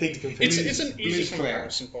standard thing to confirm. it's an easy Blizz cloud.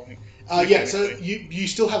 comparison point. Yeah, so you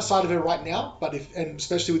still have sight of her right now, and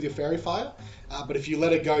especially with your fairy fire. But if you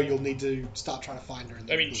let her go, you'll need to start trying to find her. In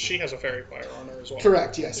the I mean, blizzard. she has a fairy fire on her as well.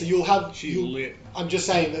 Correct. Yeah. So you'll have. She's you'll- lit. I'm just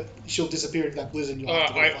saying that she'll disappear into that blizzard. And you'll have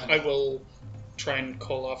to go find I her. will try and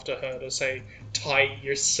call after her to say, tie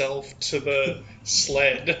yourself to the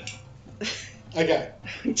sled. Okay.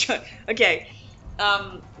 Okay.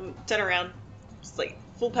 Turn around. Just like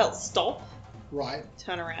full pelt stop. Right.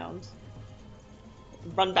 Turn around.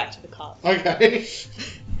 Run back to the cart. Okay.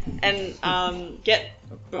 And get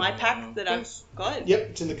my pack that I've got Yep.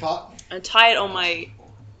 It's in the cart. and tie it on my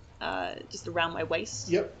just around my waist.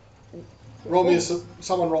 Yep.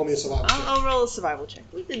 Someone roll me a survival check. I'll roll a survival check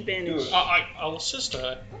with advantage. Good. I'll assist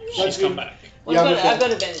her. That's She's come good. back. Well, Yeah, I've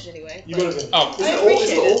got advantage anyway. You got advantage. Oh. Is I it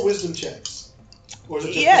appreciate all it. wisdom checks? Or is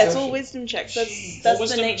it just Yeah, it's perception? all wisdom checks. That's What the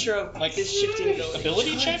wisdom, nature of like, this shifting ability.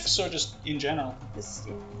 Ability checks or just in general? Just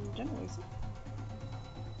in general, is it?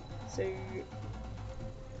 So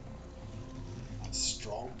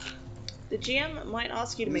Strong. the GM might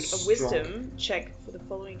ask you to make a Strong. wisdom check for the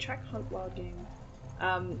following track hunt wild game.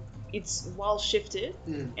 It's while shifted.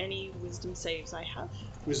 Mm. Any wisdom saves I have.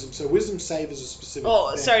 Wisdom. So wisdom save is a specific.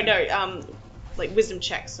 Oh, thing. sorry, no. Like wisdom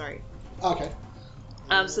checks. Sorry. Okay.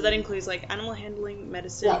 So that includes like animal handling,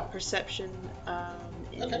 medicine, Right. perception,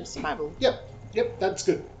 and Okay. survival. Yep, that's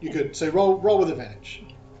good. You're good. So roll with advantage.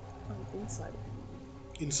 Oh, inside.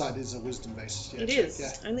 Insight is a wisdom based. It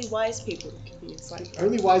is. Only wise people can be inside.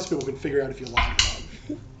 Only wise people can figure out if you're lying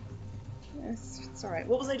or not. Yes, it's alright.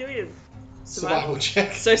 What was I doing? Survival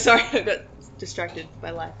check. So sorry, I got distracted by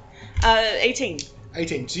life. 18.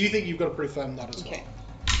 18. So you think you've got a pretty firm nut as Okay.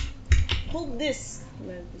 Hold this. I'm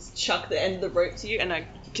gonna just chuck the end of the rope to you, and I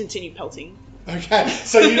continue pelting. well. Okay.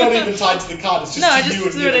 So you're not even tied to the card. It's just No, to I just you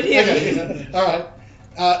and threw it at him. Okay. All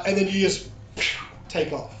right. And then you just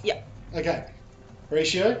take off. Yeah. Okay.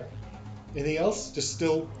 Ratio. Anything else? Just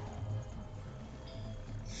still.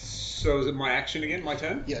 So is it my action again? My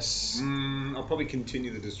turn? Yes. I'll probably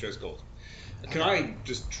continue the distress calls. Can I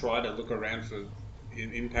just try to look around for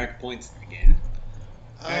impact points again?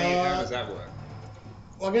 How does that work?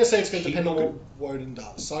 Well, I'm going to say it's going to Keep depend on what looking. Woden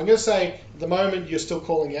does. So I'm going to say at the moment you're still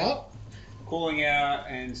calling out. Calling out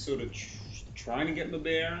and sort of trying to get my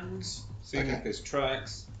bearings, seeing Okay. if there's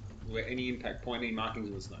tracks, where any impact point, any markings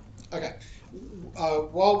in the snow. Okay.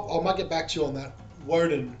 Well, I might get back to you on that.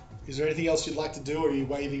 Woden, is there anything else you'd like to do, or are you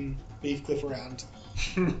waving Beefcliff around?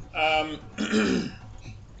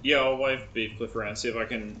 Yeah, I'll wave Beefcliff around, see if I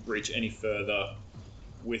can reach any further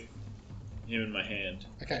with him in my hand.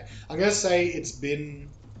 Okay. I'm going to say it's been,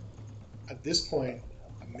 at this point,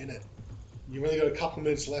 a minute. You've only got a couple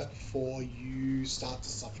minutes left before you start to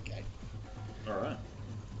suffocate. Alright.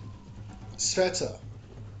 Sveta.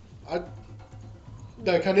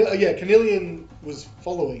 Carnelian was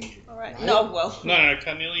following you. Alright. Right? No, well. No,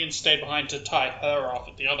 Carnelian stayed behind to tie her off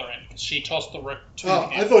at the other end because she tossed the rope to Oh,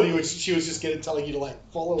 him. I thought she was just telling you to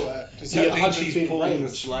follow her. Does You that get mean 100 she's feet pulling the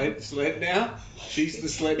range. sled now? She's the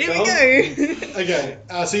sled Here dog? we go. Okay,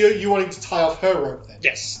 so you're wanting to tie off her rope then?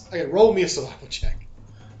 Yes. Okay, roll me a survival check.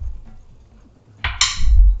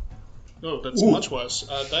 Oh, that's Ooh. much worse.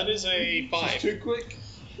 That is a 5. She's too quick.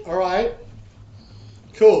 Alright.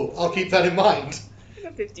 Cool, I'll keep that in mind. I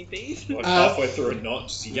got 50 feet. Like halfway through a knot,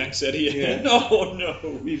 just yanks out of your hand. Oh no!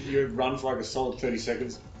 You run for like a solid 30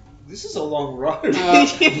 seconds. This is a long road.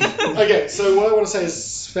 Okay, so what I want to say is,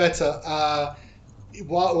 Sveta,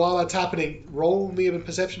 while that's happening, roll me a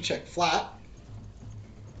perception check. Flat.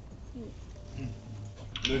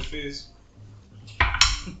 No fears.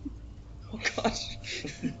 Oh gosh.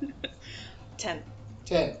 10.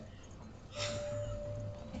 10.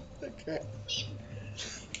 Okay.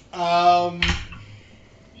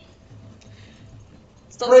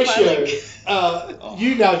 Stop Ratio. smiling.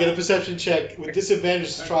 You now get a perception check with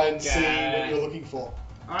disadvantage to try and see Okay. what you're looking for.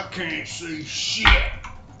 I can't see shit.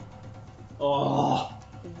 Oh.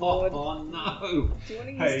 Lord. Oh no. Do you want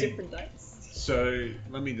to use Hey. different dice? So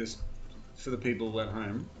let me just, for the people at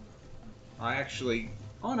home, I actually,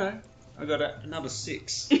 oh no, I got another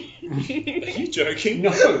 6. Are you joking?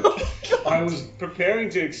 No, I was preparing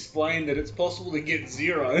to explain that it's possible to get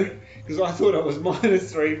 0 because I thought I was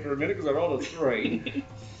 -3 for a minute because I rolled a 3.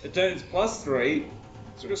 It turns +3,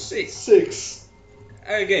 so I got 6. 6.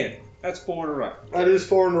 Again, that's 4 in a row. That is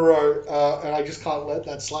 4 in a row, and I just can't let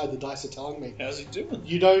that slide. The dice are telling me. How's he doing?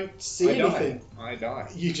 You don't see I anything. die.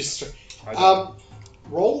 You just I die.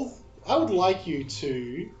 roll. I would like you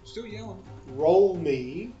to Still yelling. roll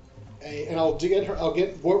me, and I'll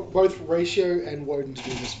get both Ratio and Woden to do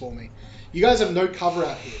this for me. You guys have no cover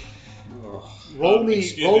out here. Ugh. Roll me.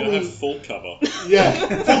 Excuse Roll me, I me. have full cover. Yeah,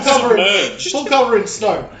 full cover. Submerged. Full cover in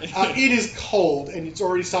snow. It is cold, and it's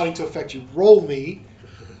already starting to affect you. Roll me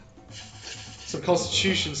some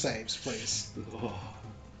Constitution saves, please.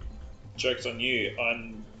 Joke's on you.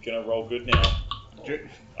 I'm gonna roll good now.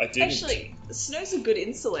 I didn't. Actually, snow's a good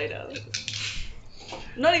insulator.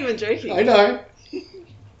 Not even joking. I know.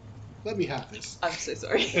 Let me have this. I'm so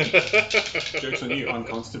sorry. Joke's on you, I'm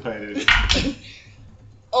constipated.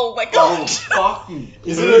 Oh my Oh, god. fucking.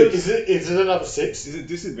 Is it another 6? Is it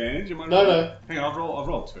disadvantage? Am I No, rolling? no. Hang on, I'll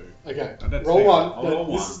roll 2. Okay. That's Roll fair. 1. I'll No, roll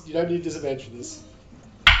this is, you don't need disadvantage for this.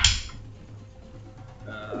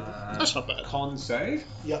 That's not bad. Con save.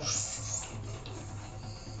 Yep.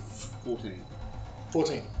 14.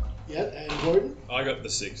 14. Yeah, and Woden? I got the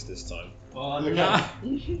 6 this time. Oh, Okay. no.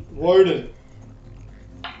 Woden,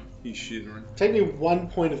 He's shivering. take me 1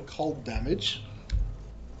 point of cold damage.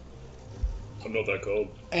 I'm not that cold.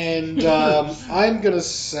 And I'm going to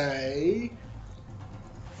say...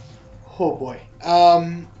 Oh boy.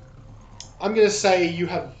 I'm going to say you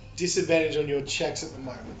have disadvantage on your checks at the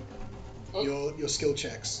moment. Your skill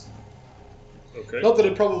checks. Okay. Not that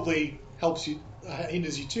it probably helps you,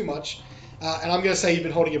 hinders you too much. And I'm going to say you've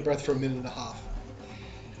been holding your breath for a minute and a half.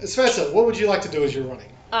 Spencer, what would you like to do as you're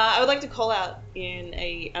running? I would like to call out in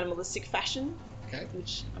a animalistic fashion, Okay.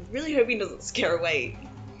 which I'm really hoping doesn't scare away.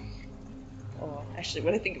 Oh, actually,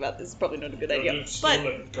 when I think about this, it's probably not a good idea.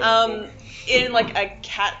 But in like a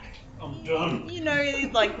cat, I'm done. you know,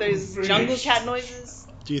 like those jungle cat noises.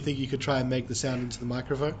 Do you think you could try and make the sound into the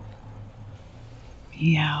microphone?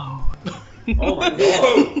 Yow. Oh my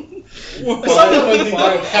god.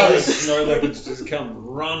 Five snow leopards just come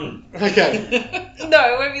running. Okay.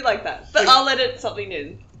 No, it won't be like that. But I'll edit something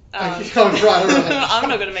in. Okay, all right. I'm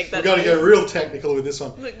not gonna make that. We've got to go noise. real technical with this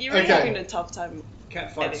one. Look, you're really Okay. having a tough time.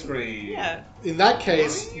 Cat fight editing. scream. Yeah. In that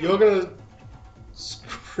case, you're going to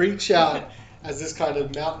screech out as this kind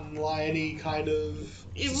of mountain lion-y kind of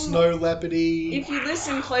It will- snow leopardy. If you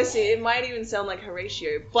listen closely, it might even sound like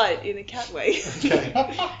Horatio, but in a cat way. Okay.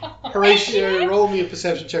 Horatio, roll me a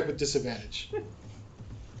perception check with disadvantage.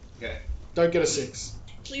 Okay. Don't get a 6.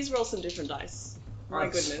 Please roll some different dice. My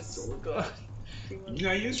That's goodness. so God. You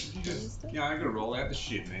know, you just, I gotta roll out the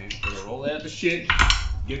shit, man. Gotta roll out the shit,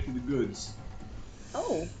 get to the goods.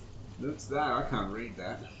 Oh. That's that. I can't read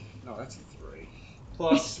that. No, that's a 3.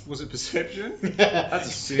 Plus, was it perception? That's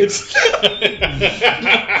a 6.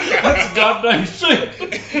 That's a goddamn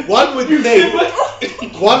shit. One would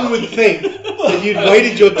think that you'd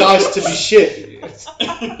weighted your dice to be shit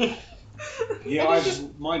Yeah,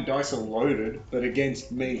 my dice are loaded, but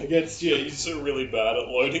against me. against Yeah, you. you're so really bad at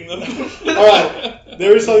loading them. Alright,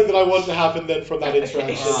 there is something that I want to happen then from that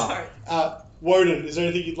interaction. Ah. Sorry. Woden, is there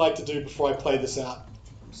anything you'd like to do before I play this out?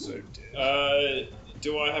 I'm so dead.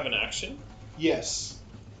 Do I have an action? Yes.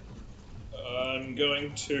 I'm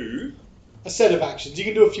going to. A set of actions. You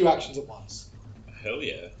can do a few actions at once. Hell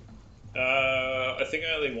yeah. I think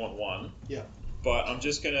I only want one. Yeah. But I'm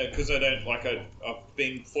just gonna, because I don't like, I've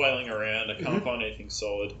been flailing around. I can't find anything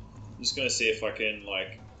solid. I'm just gonna see if I can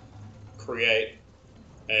like create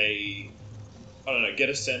get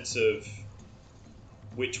a sense of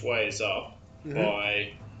which way is up Mhm.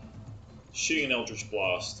 by shooting an Eldritch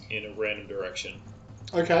Blast in a random direction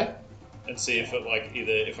Okay. and see if it like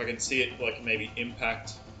if I can see it like maybe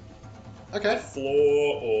impact Okay.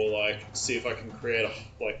 floor or like see if I can create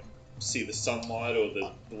see the sunlight or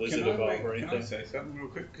the lizard above or Can I anything. say something real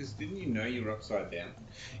quick? Because didn't you know you were upside down?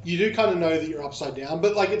 You do kind of know that you're upside down,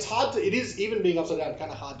 but like it's hard to. It is even being upside down, kind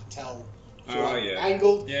of hard to tell. If you're, Oh, like, yeah.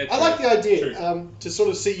 Angled. Yeah, I like the idea True. to sort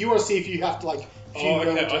of see. You want to see if you have to like. View Oh, your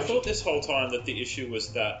own okay. I direction. thought this whole time that the issue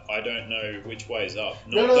was that I don't know which way's up,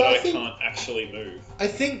 No, not no, that I I think- can't actually move. I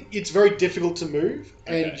think it's very difficult to move,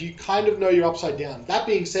 and Okay. you kind of know you're upside down. That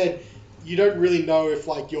being said, you don't really know if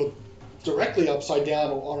like you're directly upside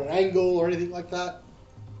down or on an angle or anything like that.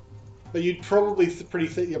 But you'd probably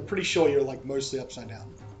you're pretty sure you're like mostly upside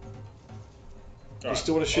down. You Alright.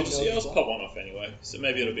 still want to shoot? I'll an just Eldritch pop one off anyway. So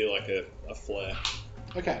maybe it'll be like a flare. Blast?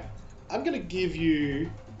 Okay, I'm gonna give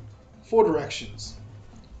you 4 directions.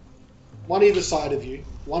 One either side of you,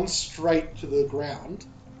 one straight to the ground,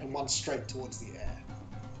 and one straight towards the air.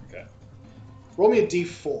 Okay. Roll me a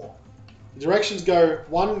d4. The directions go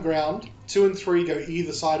 1 ground, 2 and 3 go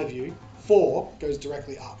either side of you, 4 goes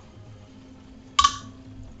directly up.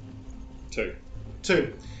 2.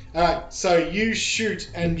 2. Alright, so you shoot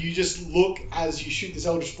and you just look as you shoot this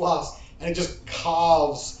Eldritch Blast and it just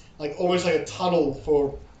carves like almost like a tunnel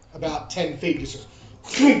for about 10 feet. Just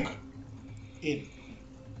thunk, in.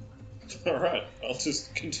 Alright, I'll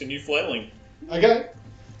just continue flailing. Okay?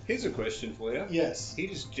 Here's a question for you. Yes. He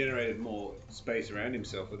just generated more space around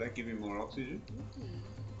himself. Would that give him more oxygen?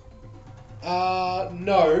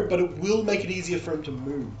 No, but it will make it easier for him to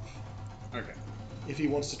move Okay. if he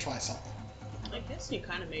wants to try something. I guess you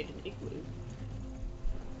kind of made an igloo.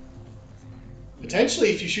 Potentially,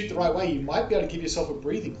 if you shoot the right way, you might be able to give yourself a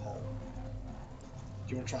breathing hole.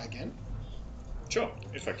 Do you want to try again? Sure,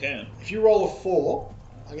 if I can. If you roll a 4,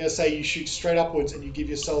 I'm going to say you shoot straight upwards and you give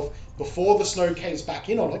yourself, before the snow caves back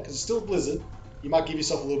in on it, because it's still a blizzard, you might give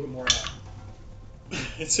yourself a little bit more air.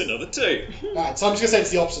 It's another 2. Alright, so I'm just going to say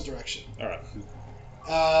it's the opposite direction. Alright.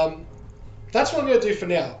 That's what I'm going to do for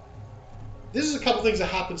now. This is a couple things that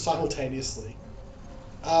happen simultaneously.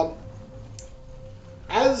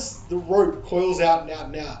 As the rope coils out and out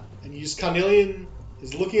and out, And you just, Carnelian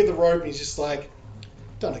is looking at the rope and he's just like,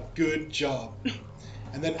 done a good job.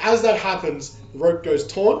 And then as that happens, the rope goes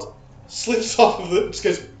taut, slips off of it, just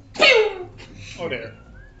goes, pew! Oh dear.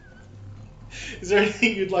 Is there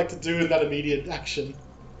anything you'd like to do in that immediate action?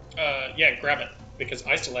 Yeah, grab it, because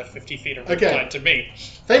I still have 50 feet of Okay. tied to me.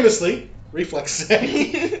 Famously, reflex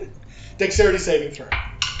save. Dexterity saving throw.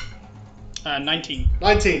 19.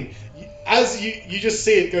 19. As you just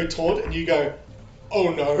see it go taut and you go, oh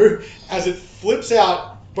no. As it flips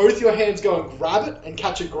out, both your hands go and grab it and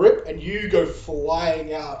catch a grip and you go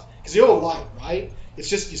flying out. Because you're light, right?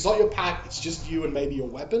 It's not your pack, it's just you and maybe your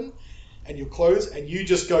weapon and your clothes, and you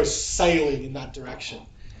just go sailing in that direction.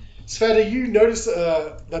 Sveta, you notice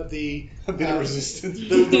that the A bit of resistance.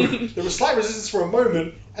 there was slight resistance for a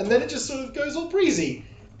moment, and then it just sort of goes all breezy.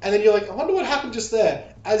 And then you're like, I wonder what happened just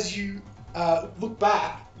there. As you look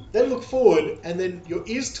back, then look forward, and then your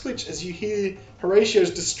ears twitch as you hear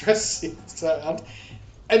Horatio's distress sound.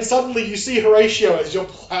 And suddenly you see Horatio as you're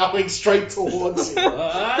plowing straight towards him.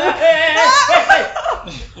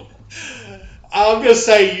 I'm going to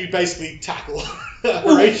say you basically tackle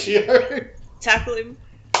Horatio. Tackle him.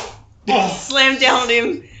 Slam down on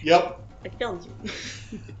him. Yep. I found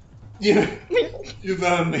You, you've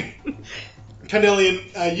earned me. Carnelian,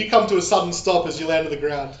 you come to a sudden stop as you land on the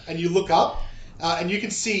ground, and you look up, and you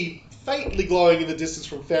can see faintly glowing in the distance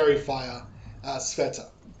from fairy fire, Sveta.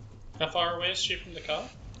 How far away is she from the car?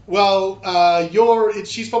 Well,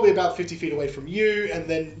 she's probably about 50 feet away from you, and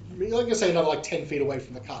then, like I say, another like 10 feet away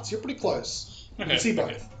from the car, so you're pretty close. You can see both.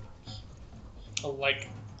 Okay. I'll, like,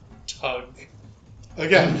 tug.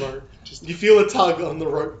 Okay. Rope. Just You feel a tug on the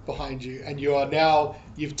rope behind you, and you are now,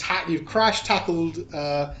 you've crash tackled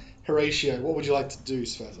Horatio. What would you like to do,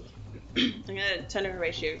 Sveta? I'm gonna turn to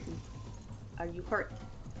Horatio. Are you hurt?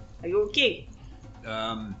 Are you okay?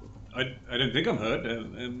 I don't think I'm hurt.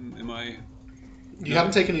 Am I? You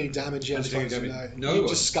haven't taken any damage yet, I'm as far taking as you know. damage. No, You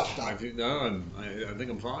just scuffed I up. think I think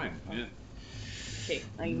I'm fine. Yeah, Okay,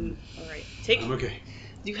 I'm alright. Take. I'm okay.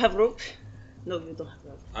 Do you have rope? No, you don't have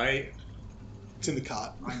rope. It's in the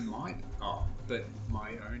cart. I might. Oh, but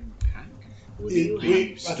my own pack. Or do I you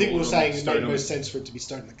think have we were stored saying it stone made on most sense for it to be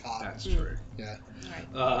stowed in the cart. That's true. Yeah.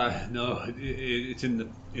 No, it's in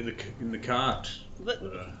the cart.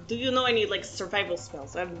 But do you know any like survival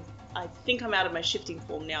spells? I think I'm out of my shifting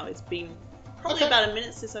form now. It's been probably Okay. about a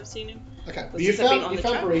minute since I've seen him. Okay. But But you since I've been on found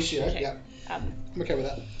the track? Horatio. Okay. Yeah. Um, I'm okay with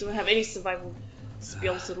that. do I have any survival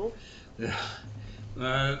spells at all?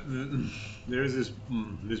 There is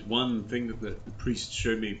this one thing that the priest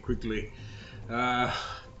showed me quickly. I've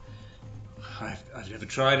never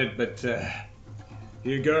tried it, but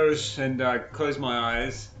here goes. And I close my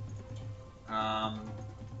eyes,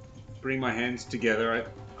 bring my hands together.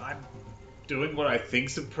 I'm doing what I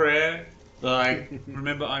think's a prayer. Like,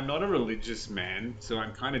 remember, I'm not a religious man, so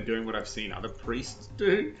I'm kind of doing what I've seen other priests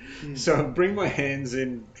do. So I bring my hands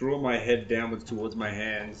in, draw my head downwards towards my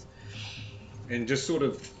hands, and just sort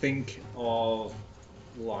of think of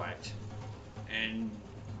light. And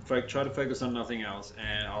try to focus on nothing else,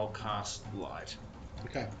 and I'll cast light.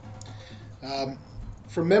 Okay.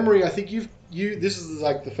 From memory, I think this is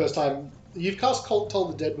like the first time you've cast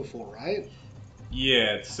Toll the Dead before, right?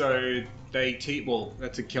 Yeah, so that's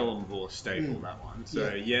a Kellamvor staple, that one.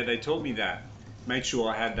 So yeah, they told me that. Made sure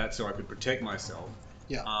I had that so I could protect myself.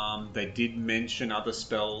 Yeah. They did mention other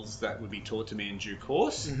spells that would be taught to me in due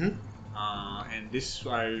course. Mm-hmm. And this,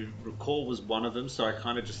 I recall, was one of them, so I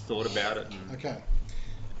kind of just thought about it. And Okay.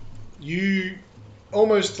 You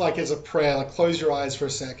almost like as a prayer, like close your eyes for a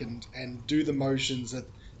second and do the motions that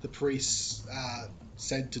the priest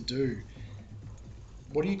said to do.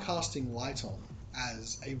 What are you casting light on?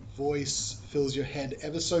 As a voice fills your head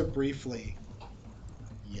ever so briefly.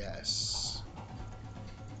 Yes.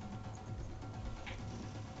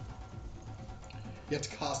 You have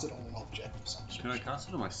to cast it on an object of some sort. Can I cast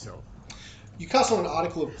it on myself? You cast it on an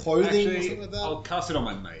article of clothing or Actually, something like that? I'll cast it on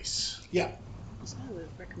my mace. Yeah. I would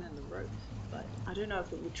recommend the rope, but I don't know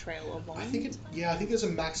if it would trail a volume. I think I think there's a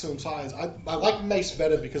maximum size. I like mace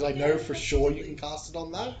better because I know for sure you can cast it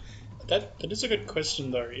on that. That is a good question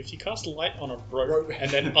though. If you cast light on a rope Rope. and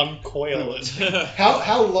then uncoil it,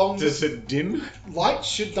 How long Does it dim? light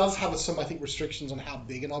does have some I think restrictions on how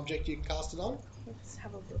big an object you can cast it on. Let's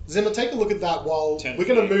have a look. Zimmer, take a look at that while 10 we're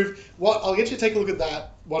going to feet. move. I'll get you to take a look at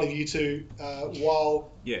that, one of you two,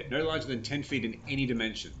 while. Yeah, no larger than 10 feet in any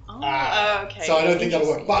dimension. Oh, okay. So I don't think that'll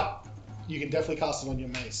work, Interesting. but you can definitely cast it on your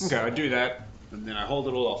mace. Okay, I do that, and then I hold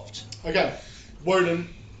it aloft. Okay, Woden,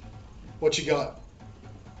 what you got?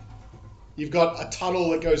 You've got a tunnel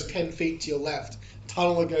that goes 10 feet to your left,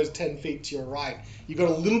 tunneler goes 10 feet to your right. You've got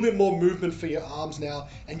a little bit more movement for your arms now,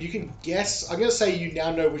 and you can guess. I'm going to say you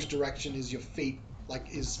now know which direction is your feet,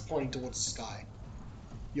 is pointing towards the sky.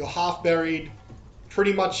 You're half buried.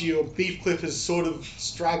 Pretty much your beef cliff is sort of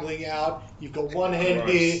straggling out. You've got one hand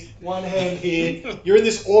here, one hand here. You're in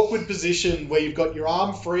this awkward position where you've got your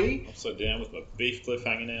arm free. Upside down with my beef cliff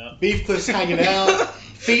hanging out. Beef cliff's hanging out.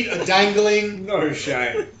 Feet are dangling. No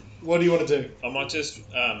shame. What do you want to do? I might just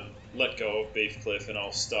let go of beef cliff and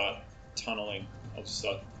I'll start tunneling. I'll just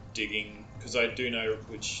start digging because I do know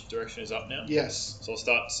which direction is up now. Yes. So I'll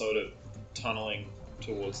start sort of tunneling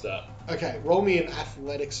towards that. Okay, roll me an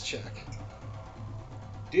athletics check.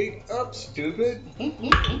 Dig up, stupid.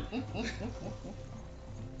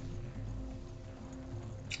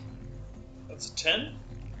 That's a 10.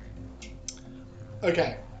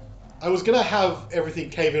 Okay. I was going to have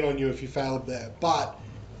everything cave in on you if you failed there, but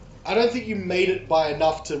I don't think you made it by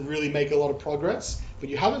enough to really make a lot of progress, but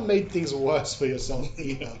you haven't made things worse for yourself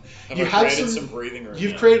either. Have I created some breathing room?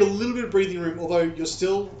 You've created a little bit of breathing room, although you're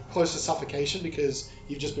still close to suffocation because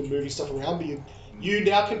you've just been moving stuff around, but you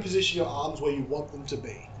now can position your arms where you want them to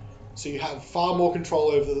be. So you have far more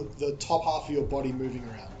control over the top half of your body moving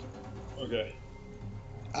around. Okay.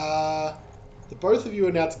 The both of you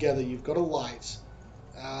are now together. You've got a light.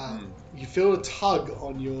 You feel a tug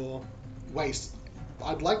on your waist.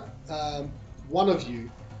 I'd like one of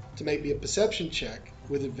you to make me a perception check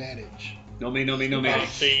with advantage. No me. The,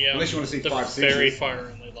 Unless you want to see the 5 fairy sixes.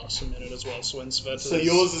 fire only lasts a minute as well, so when Sveta So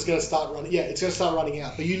yours is going to start running. Yeah, it's going to start running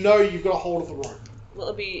out. But you know you've got a hold of the rope. Well,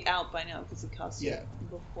 it'll be out by now because he cast it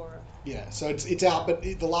before. Yeah, so it's out, but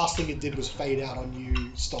the last thing it did was fade out on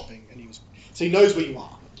you stopping, and so he knows where you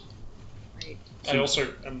are. Right. I also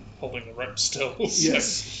am holding the rope still. So.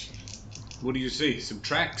 Yes. What do you see? Some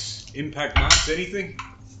tracks? Impact marks? Anything?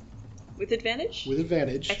 With advantage? With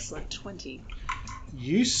advantage. Excellent. 20.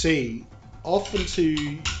 You see off and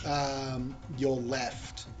to your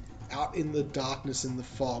left, out in the darkness in the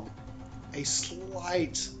fog, a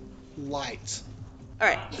slight light.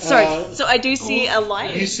 Alright, sorry. So I do see a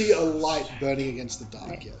light. You see a light burning against the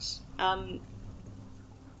dark, yes.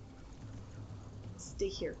 Stay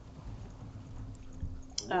here.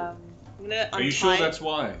 I'm gonna untie. Are you sure that's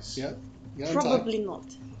wise? Yeah. Yeah, Probably not.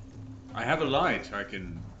 I have a light. I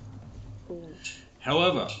can. Ooh.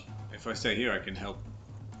 However, if I stay here, I can help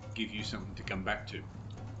give you something to come back to.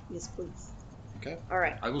 Yes, please. Okay.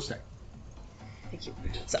 Alright, I will stay. thank you.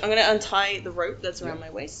 So I'm gonna untie the rope that's around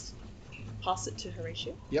my waist, pass it to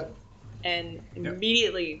Horatio, Yep. and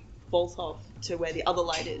immediately bolt off to where the other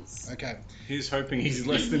light is. Okay. He's hoping he's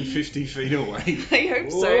less than 50 feet away. I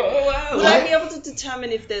hope so. Whoa, wow. Would I be able to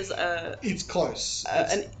determine if there's It's close.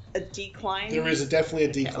 a decline? There is definitely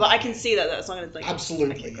a decline. Well, I can see that. That's not gonna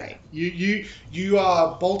Absolutely. Okay, great. You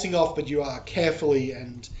are bolting off, but you are carefully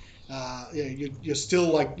and you're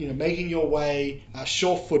still making your way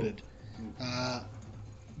sure-footed.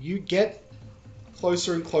 You get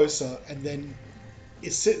closer and closer, and then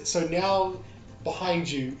so now behind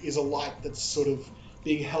you is a light that's sort of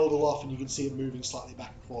being held aloft, and you can see it moving slightly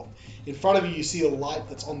back and forth. In front of you, you see a light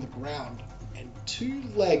that's on the ground and 2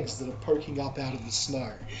 legs that are poking up out of the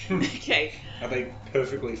snow. Okay. Are they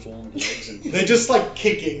perfectly formed legs? And They're just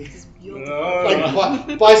kicking,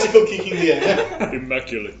 Oh. bicycle kicking the air.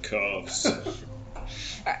 Immaculate calves.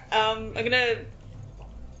 I'm gonna.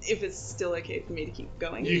 If it's still okay for me to keep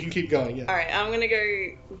going. You can keep going, yeah. Alright, I'm gonna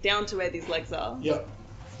go down to where these legs are. Yep.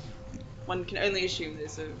 One can only assume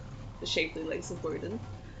there's the shapely legs of Odin.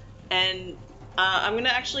 And I'm gonna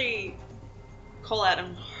actually call out,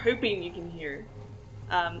 I'm hoping you can hear.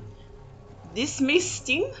 This may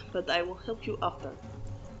sting, but I will help you after.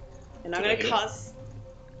 And I'm Did I gonna hear? cast.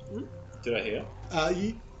 Did I hear?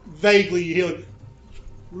 Vaguely, you hear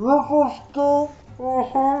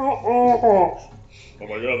Oh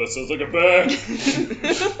my god, that sounds like a bear!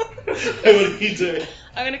 Hey, what are you doing?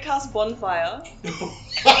 I'm gonna cast Bonfire.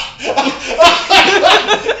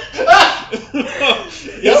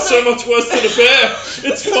 It's so much worse than a bear!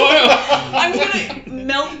 It's fire! I'm gonna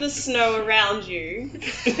melt the snow around you.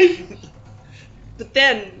 But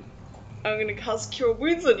then I'm gonna cast Cure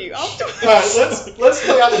Wounds on you afterwards. Alright, let's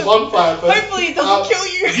play out the bonfire first. Hopefully it doesn't kill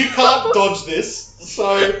you. You can't dodge this,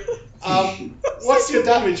 so what's your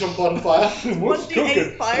damage on bonfire?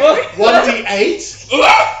 1d8 fire. 1d8?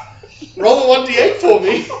 Roll a 1d8 for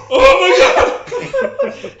me. Oh my god!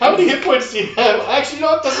 How many hit points do you have? Actually,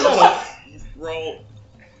 no, it doesn't matter. Roll.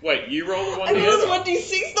 Wait, you roll the I thought it was 1d8?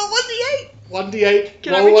 1d6, not 1d8. 1d8.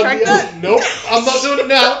 Can I roll retract 1d8. that? Nope, I'm not doing it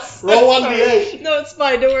now. Roll 1d8. Sorry. No, it's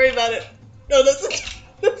fine. Don't worry about it. No, that's a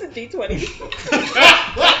d20.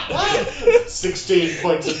 16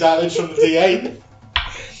 points of damage from the d8.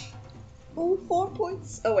 Oh, 4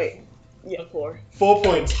 points. Oh wait, yeah, 4. 4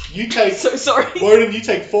 points. You take So sorry. Woden. You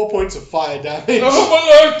take 4 points of fire damage. Oh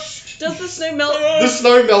my legs! Does the snow melt? The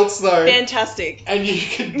snow melts though, Fantastic. and you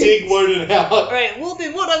can dig Woden out. Alright, well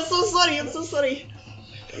then what? I'm so sorry. I'm so sorry.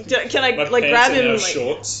 Can I My like pants grab are him now and like?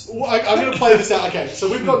 shorts. Well, I'm going to play this out. Okay, so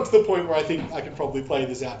we've gotten to the point where I think I can probably play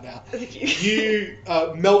this out now. Thank you.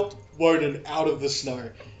 You melt Woden out of the snow.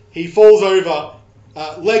 He falls over,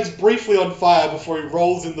 legs briefly on fire before he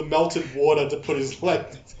rolls in the melted water to put his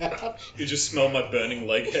legs out. You just smell my burning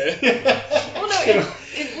leg hair. Well, no,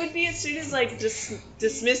 it would be as soon as like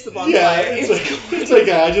dismiss the bonfire. Yeah, it's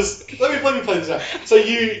okay. I just let me play this out. So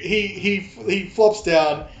he flops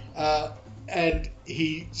down and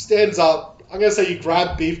he stands up. I'm gonna say you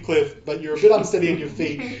grab Beefcliff, but you're a bit unsteady on your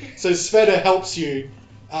feet. So Sveta helps you,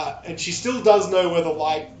 and she still does know where the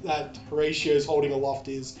light that Horatio is holding aloft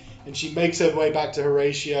is, and she makes her way back to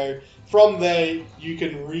Horatio. From there, you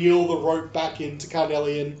can reel the rope back into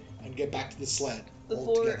Carnelian and get back to the sled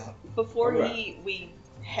all together. Before Alright. we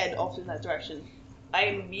head off in that direction, I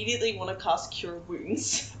immediately want to cast Cure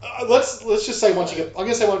Wounds. Let's just say once you get. I'm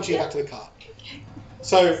gonna say once you get back to the car.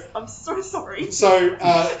 So I'm so sorry. So,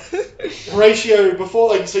 Horatio,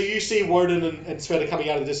 before, so you see Woden and Sveta coming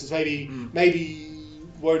out of the distance. Maybe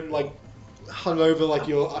Woden, hung over,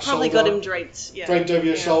 your Probably shoulder. got him draped. Yeah. Draped over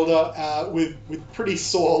your Yeah. shoulder, with pretty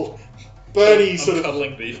sore, burny I'm sort of...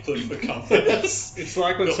 cuddling Beefcliff for comfort. It's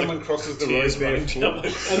like when Got, someone crosses the road tears running barefoot. down my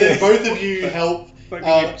And then both of you help... Like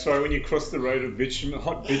when you cross the road of bitumen,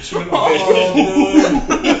 hot bitumen.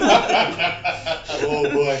 Oh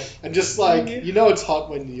boy. And just it's hot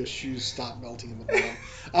when your shoes start melting in the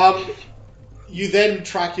bottom. You then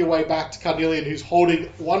track your way back to Carnelian, who's holding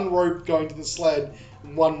one rope going to the sled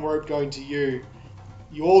and one rope going to you.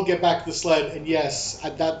 You all get back to the sled, and yes,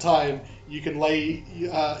 at that time, you can you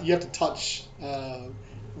have to touch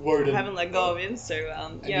Woden. I haven't let go of him, so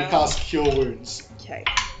And yeah. you cast Cure Wounds. Okay.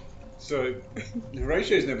 So,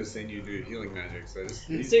 Horatio's never seen you do healing magic, so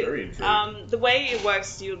he's So, very intrigued. the way it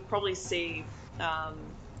works, you'll probably see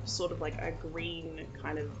sort of like a green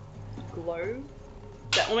kind of glow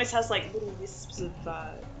that almost has like little wisps of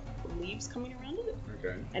leaves coming around it.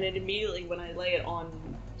 Okay. And it immediately, when I lay it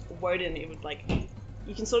on Woden, it would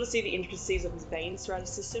you can sort of see the intricacies of his veins throughout his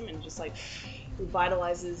system, and just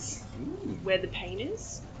revitalizes where the pain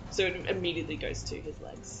is. So it immediately goes to his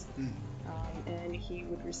legs. And he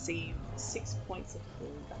would receive 6 points of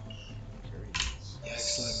healing back.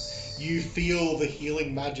 Excellent. You feel the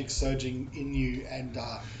healing magic surging in you, and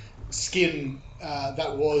skin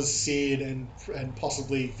that was seared and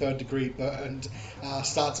possibly third degree burned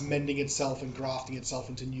starts mending itself and grafting itself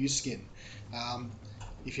into new skin.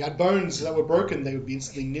 If you had bones that were broken, they would be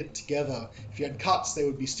instantly knit together. If you had cuts, they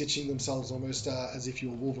would be stitching themselves almost as if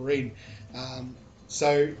you were Wolverine.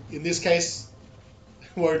 So in this case,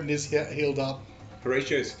 Woden is healed up.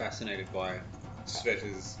 Horatio's fascinated by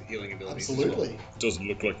Sveta's healing abilities. Absolutely. Doesn't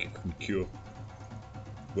look like you can cure.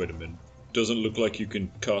 Wait a minute. Doesn't look like you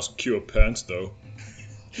can cast cure pants though.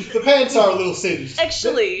 The pants are a little singed.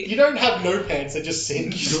 Actually- You don't have no pants, they're just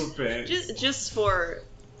singed. Just for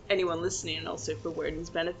anyone listening, and also for Woden's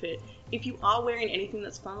benefit, if you are wearing anything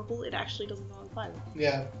that's flammable, it actually doesn't go on fire.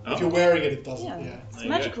 Yeah. Oh. If you're wearing it, it doesn't. Yeah, Yeah. it's There you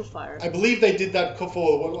magical fire. I believe they did that for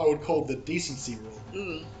what I would call the decency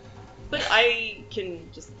rule. But I can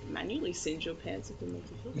just manually singe your pants if it makes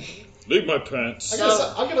you feel better. Leave my pants. It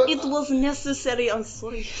was necessary. I'm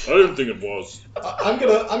sorry. I didn't think it was. I'm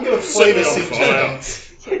gonna flavor Set me on singe your fire. pants.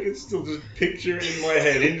 I can still just picture it in my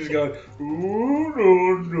head, him just going, ooh,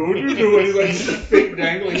 no, and he's his feet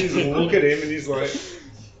dangling, you just look at him and he's fire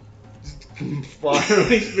on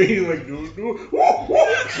his feet, he's like, no.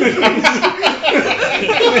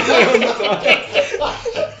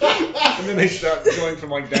 And then they start going from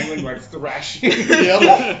dangling, thrashing.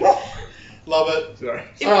 Yep. Love it. Sorry.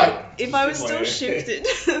 All right. If I was In my still head. shifted,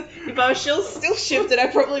 still shifted, I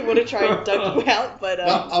probably would have tried and dug you out. But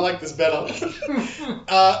I like this better.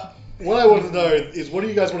 What I want to know is, what do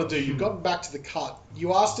you guys want to do? You've gotten back to the cut.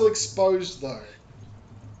 You are still exposed, though.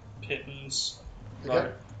 Pittance,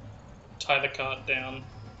 Okay. tie the cart down,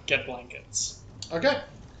 get blankets. Okay.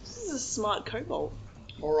 this is a smart kobold.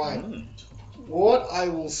 All right. What I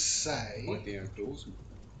will say Like the outdoors.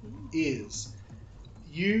 is,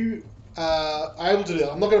 you are able to do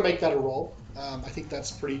that. I'm not going to make that a roll. I think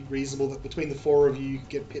that's pretty reasonable. That between the four of you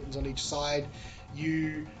get pittance on each side.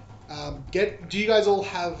 You do you guys all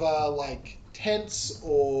have tents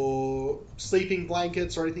or sleeping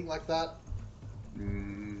blankets or anything like that?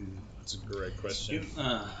 That's a great question.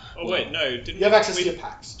 Uh, Oh wait, no, didn't You have access we, to your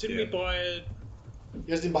packs. Didn't we buy a... You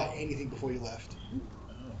guys didn't buy anything before you left.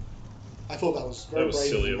 I thought that was very That was brave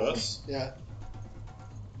silly you. of us. Yeah.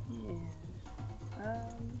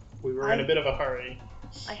 We were in a bit of a hurry.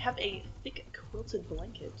 I have a thick quilted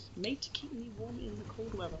blanket made to keep me warm in the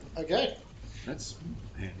cold weather. Okay. That's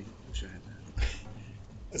handy. Wish I had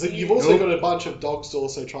that. So you've also got a bunch of dogs to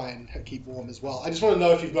also try and keep warm as well. I just want to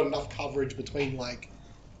know if you've got enough coverage between like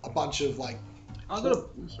a bunch of like I got a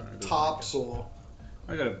tarps or.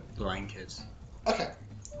 I got a blanket. Okay.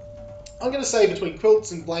 I'm going to say between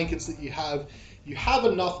quilts and blankets that you have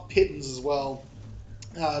enough pittance as well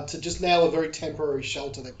to just nail a very temporary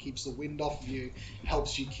shelter that keeps the wind off of you,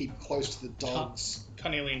 helps you keep close to the dogs.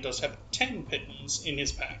 Carnelian does have 10 pittons in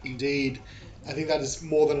his pack. Indeed. I think that is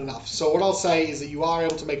more than enough. So what I'll say is that you are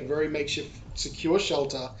able to make a very makeshift secure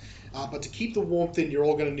shelter, but to keep the warmth in, you're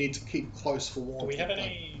all going to need to keep close for warmth. Do we have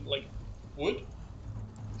any, wood?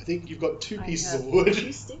 I think you've got 2 pieces of Two wood.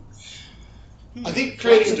 sticks. I think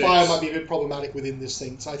creating a Sticks. fire might be a bit problematic within this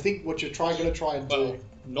thing. So I think what you're going to try and do... Well,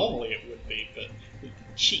 normally it would be, but we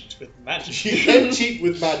can cheat with magic. You can cheat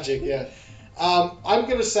with magic, yeah. I'm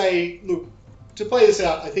going to say, look, to play this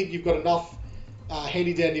out, I think you've got enough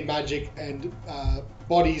handy-dandy magic and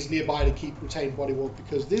bodies nearby to retain body warmth,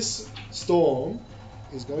 because this storm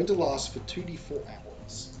is going to last for 2d4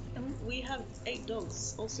 hours. And we have 8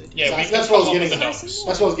 dogs also. Yeah, we Exactly. can That's what I was come up getting with the at. dogs.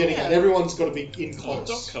 That's what I was getting at. Everyone's got to be in Oh, close.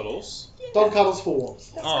 dog cuddles. Dog cuddles for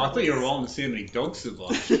warmth. That's Oh, I how thought it you were is. rolling to see how many dogs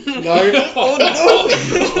survive. No. You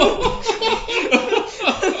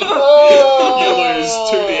lose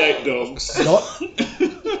 2d8 dogs.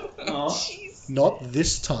 Not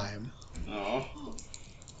this time. Oh.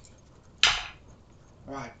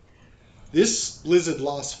 Right. This blizzard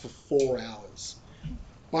lasts for 4 hours.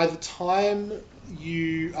 By the time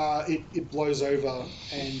it blows over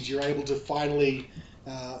and you're able to finally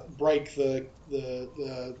break the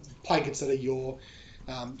blankets that are your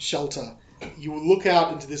shelter, you will look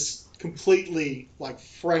out into this completely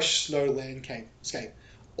fresh snow landscape.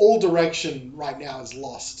 All direction right now is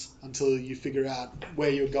lost until you figure out where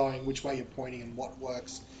you're going, which way you're pointing, and what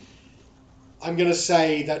works. I'm going to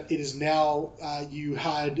say that it is now, you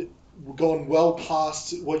had gone well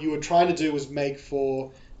past what you were trying to do was make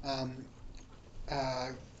for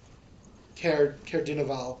Caer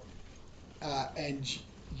Dineval, and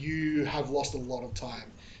you have lost a lot of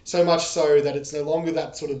time. So much so that it's no longer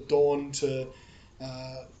that sort of dawn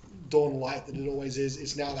light that it always is.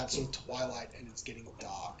 It's now that sort of twilight, and it's getting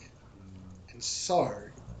dark. And so,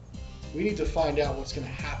 we need to find out what's going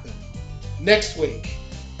to happen next week.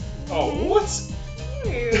 Oh, what?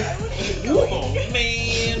 Oh,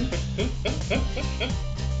 man.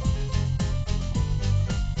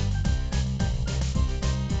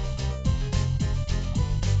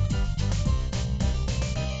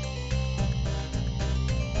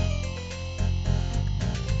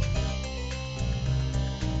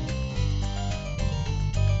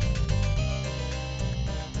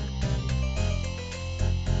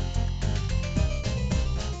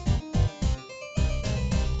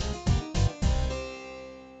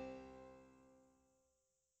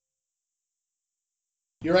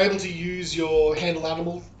 You're able to use your handle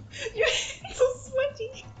animal. Your hands are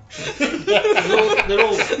sweaty. They're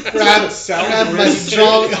all Grab my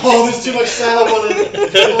junk. Oh, there's too much salve on it.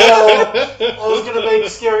 I was going to make a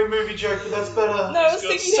scary movie joke, but that's better. No, I was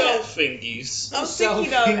Got thinking self fingies.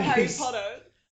 Harry Potter.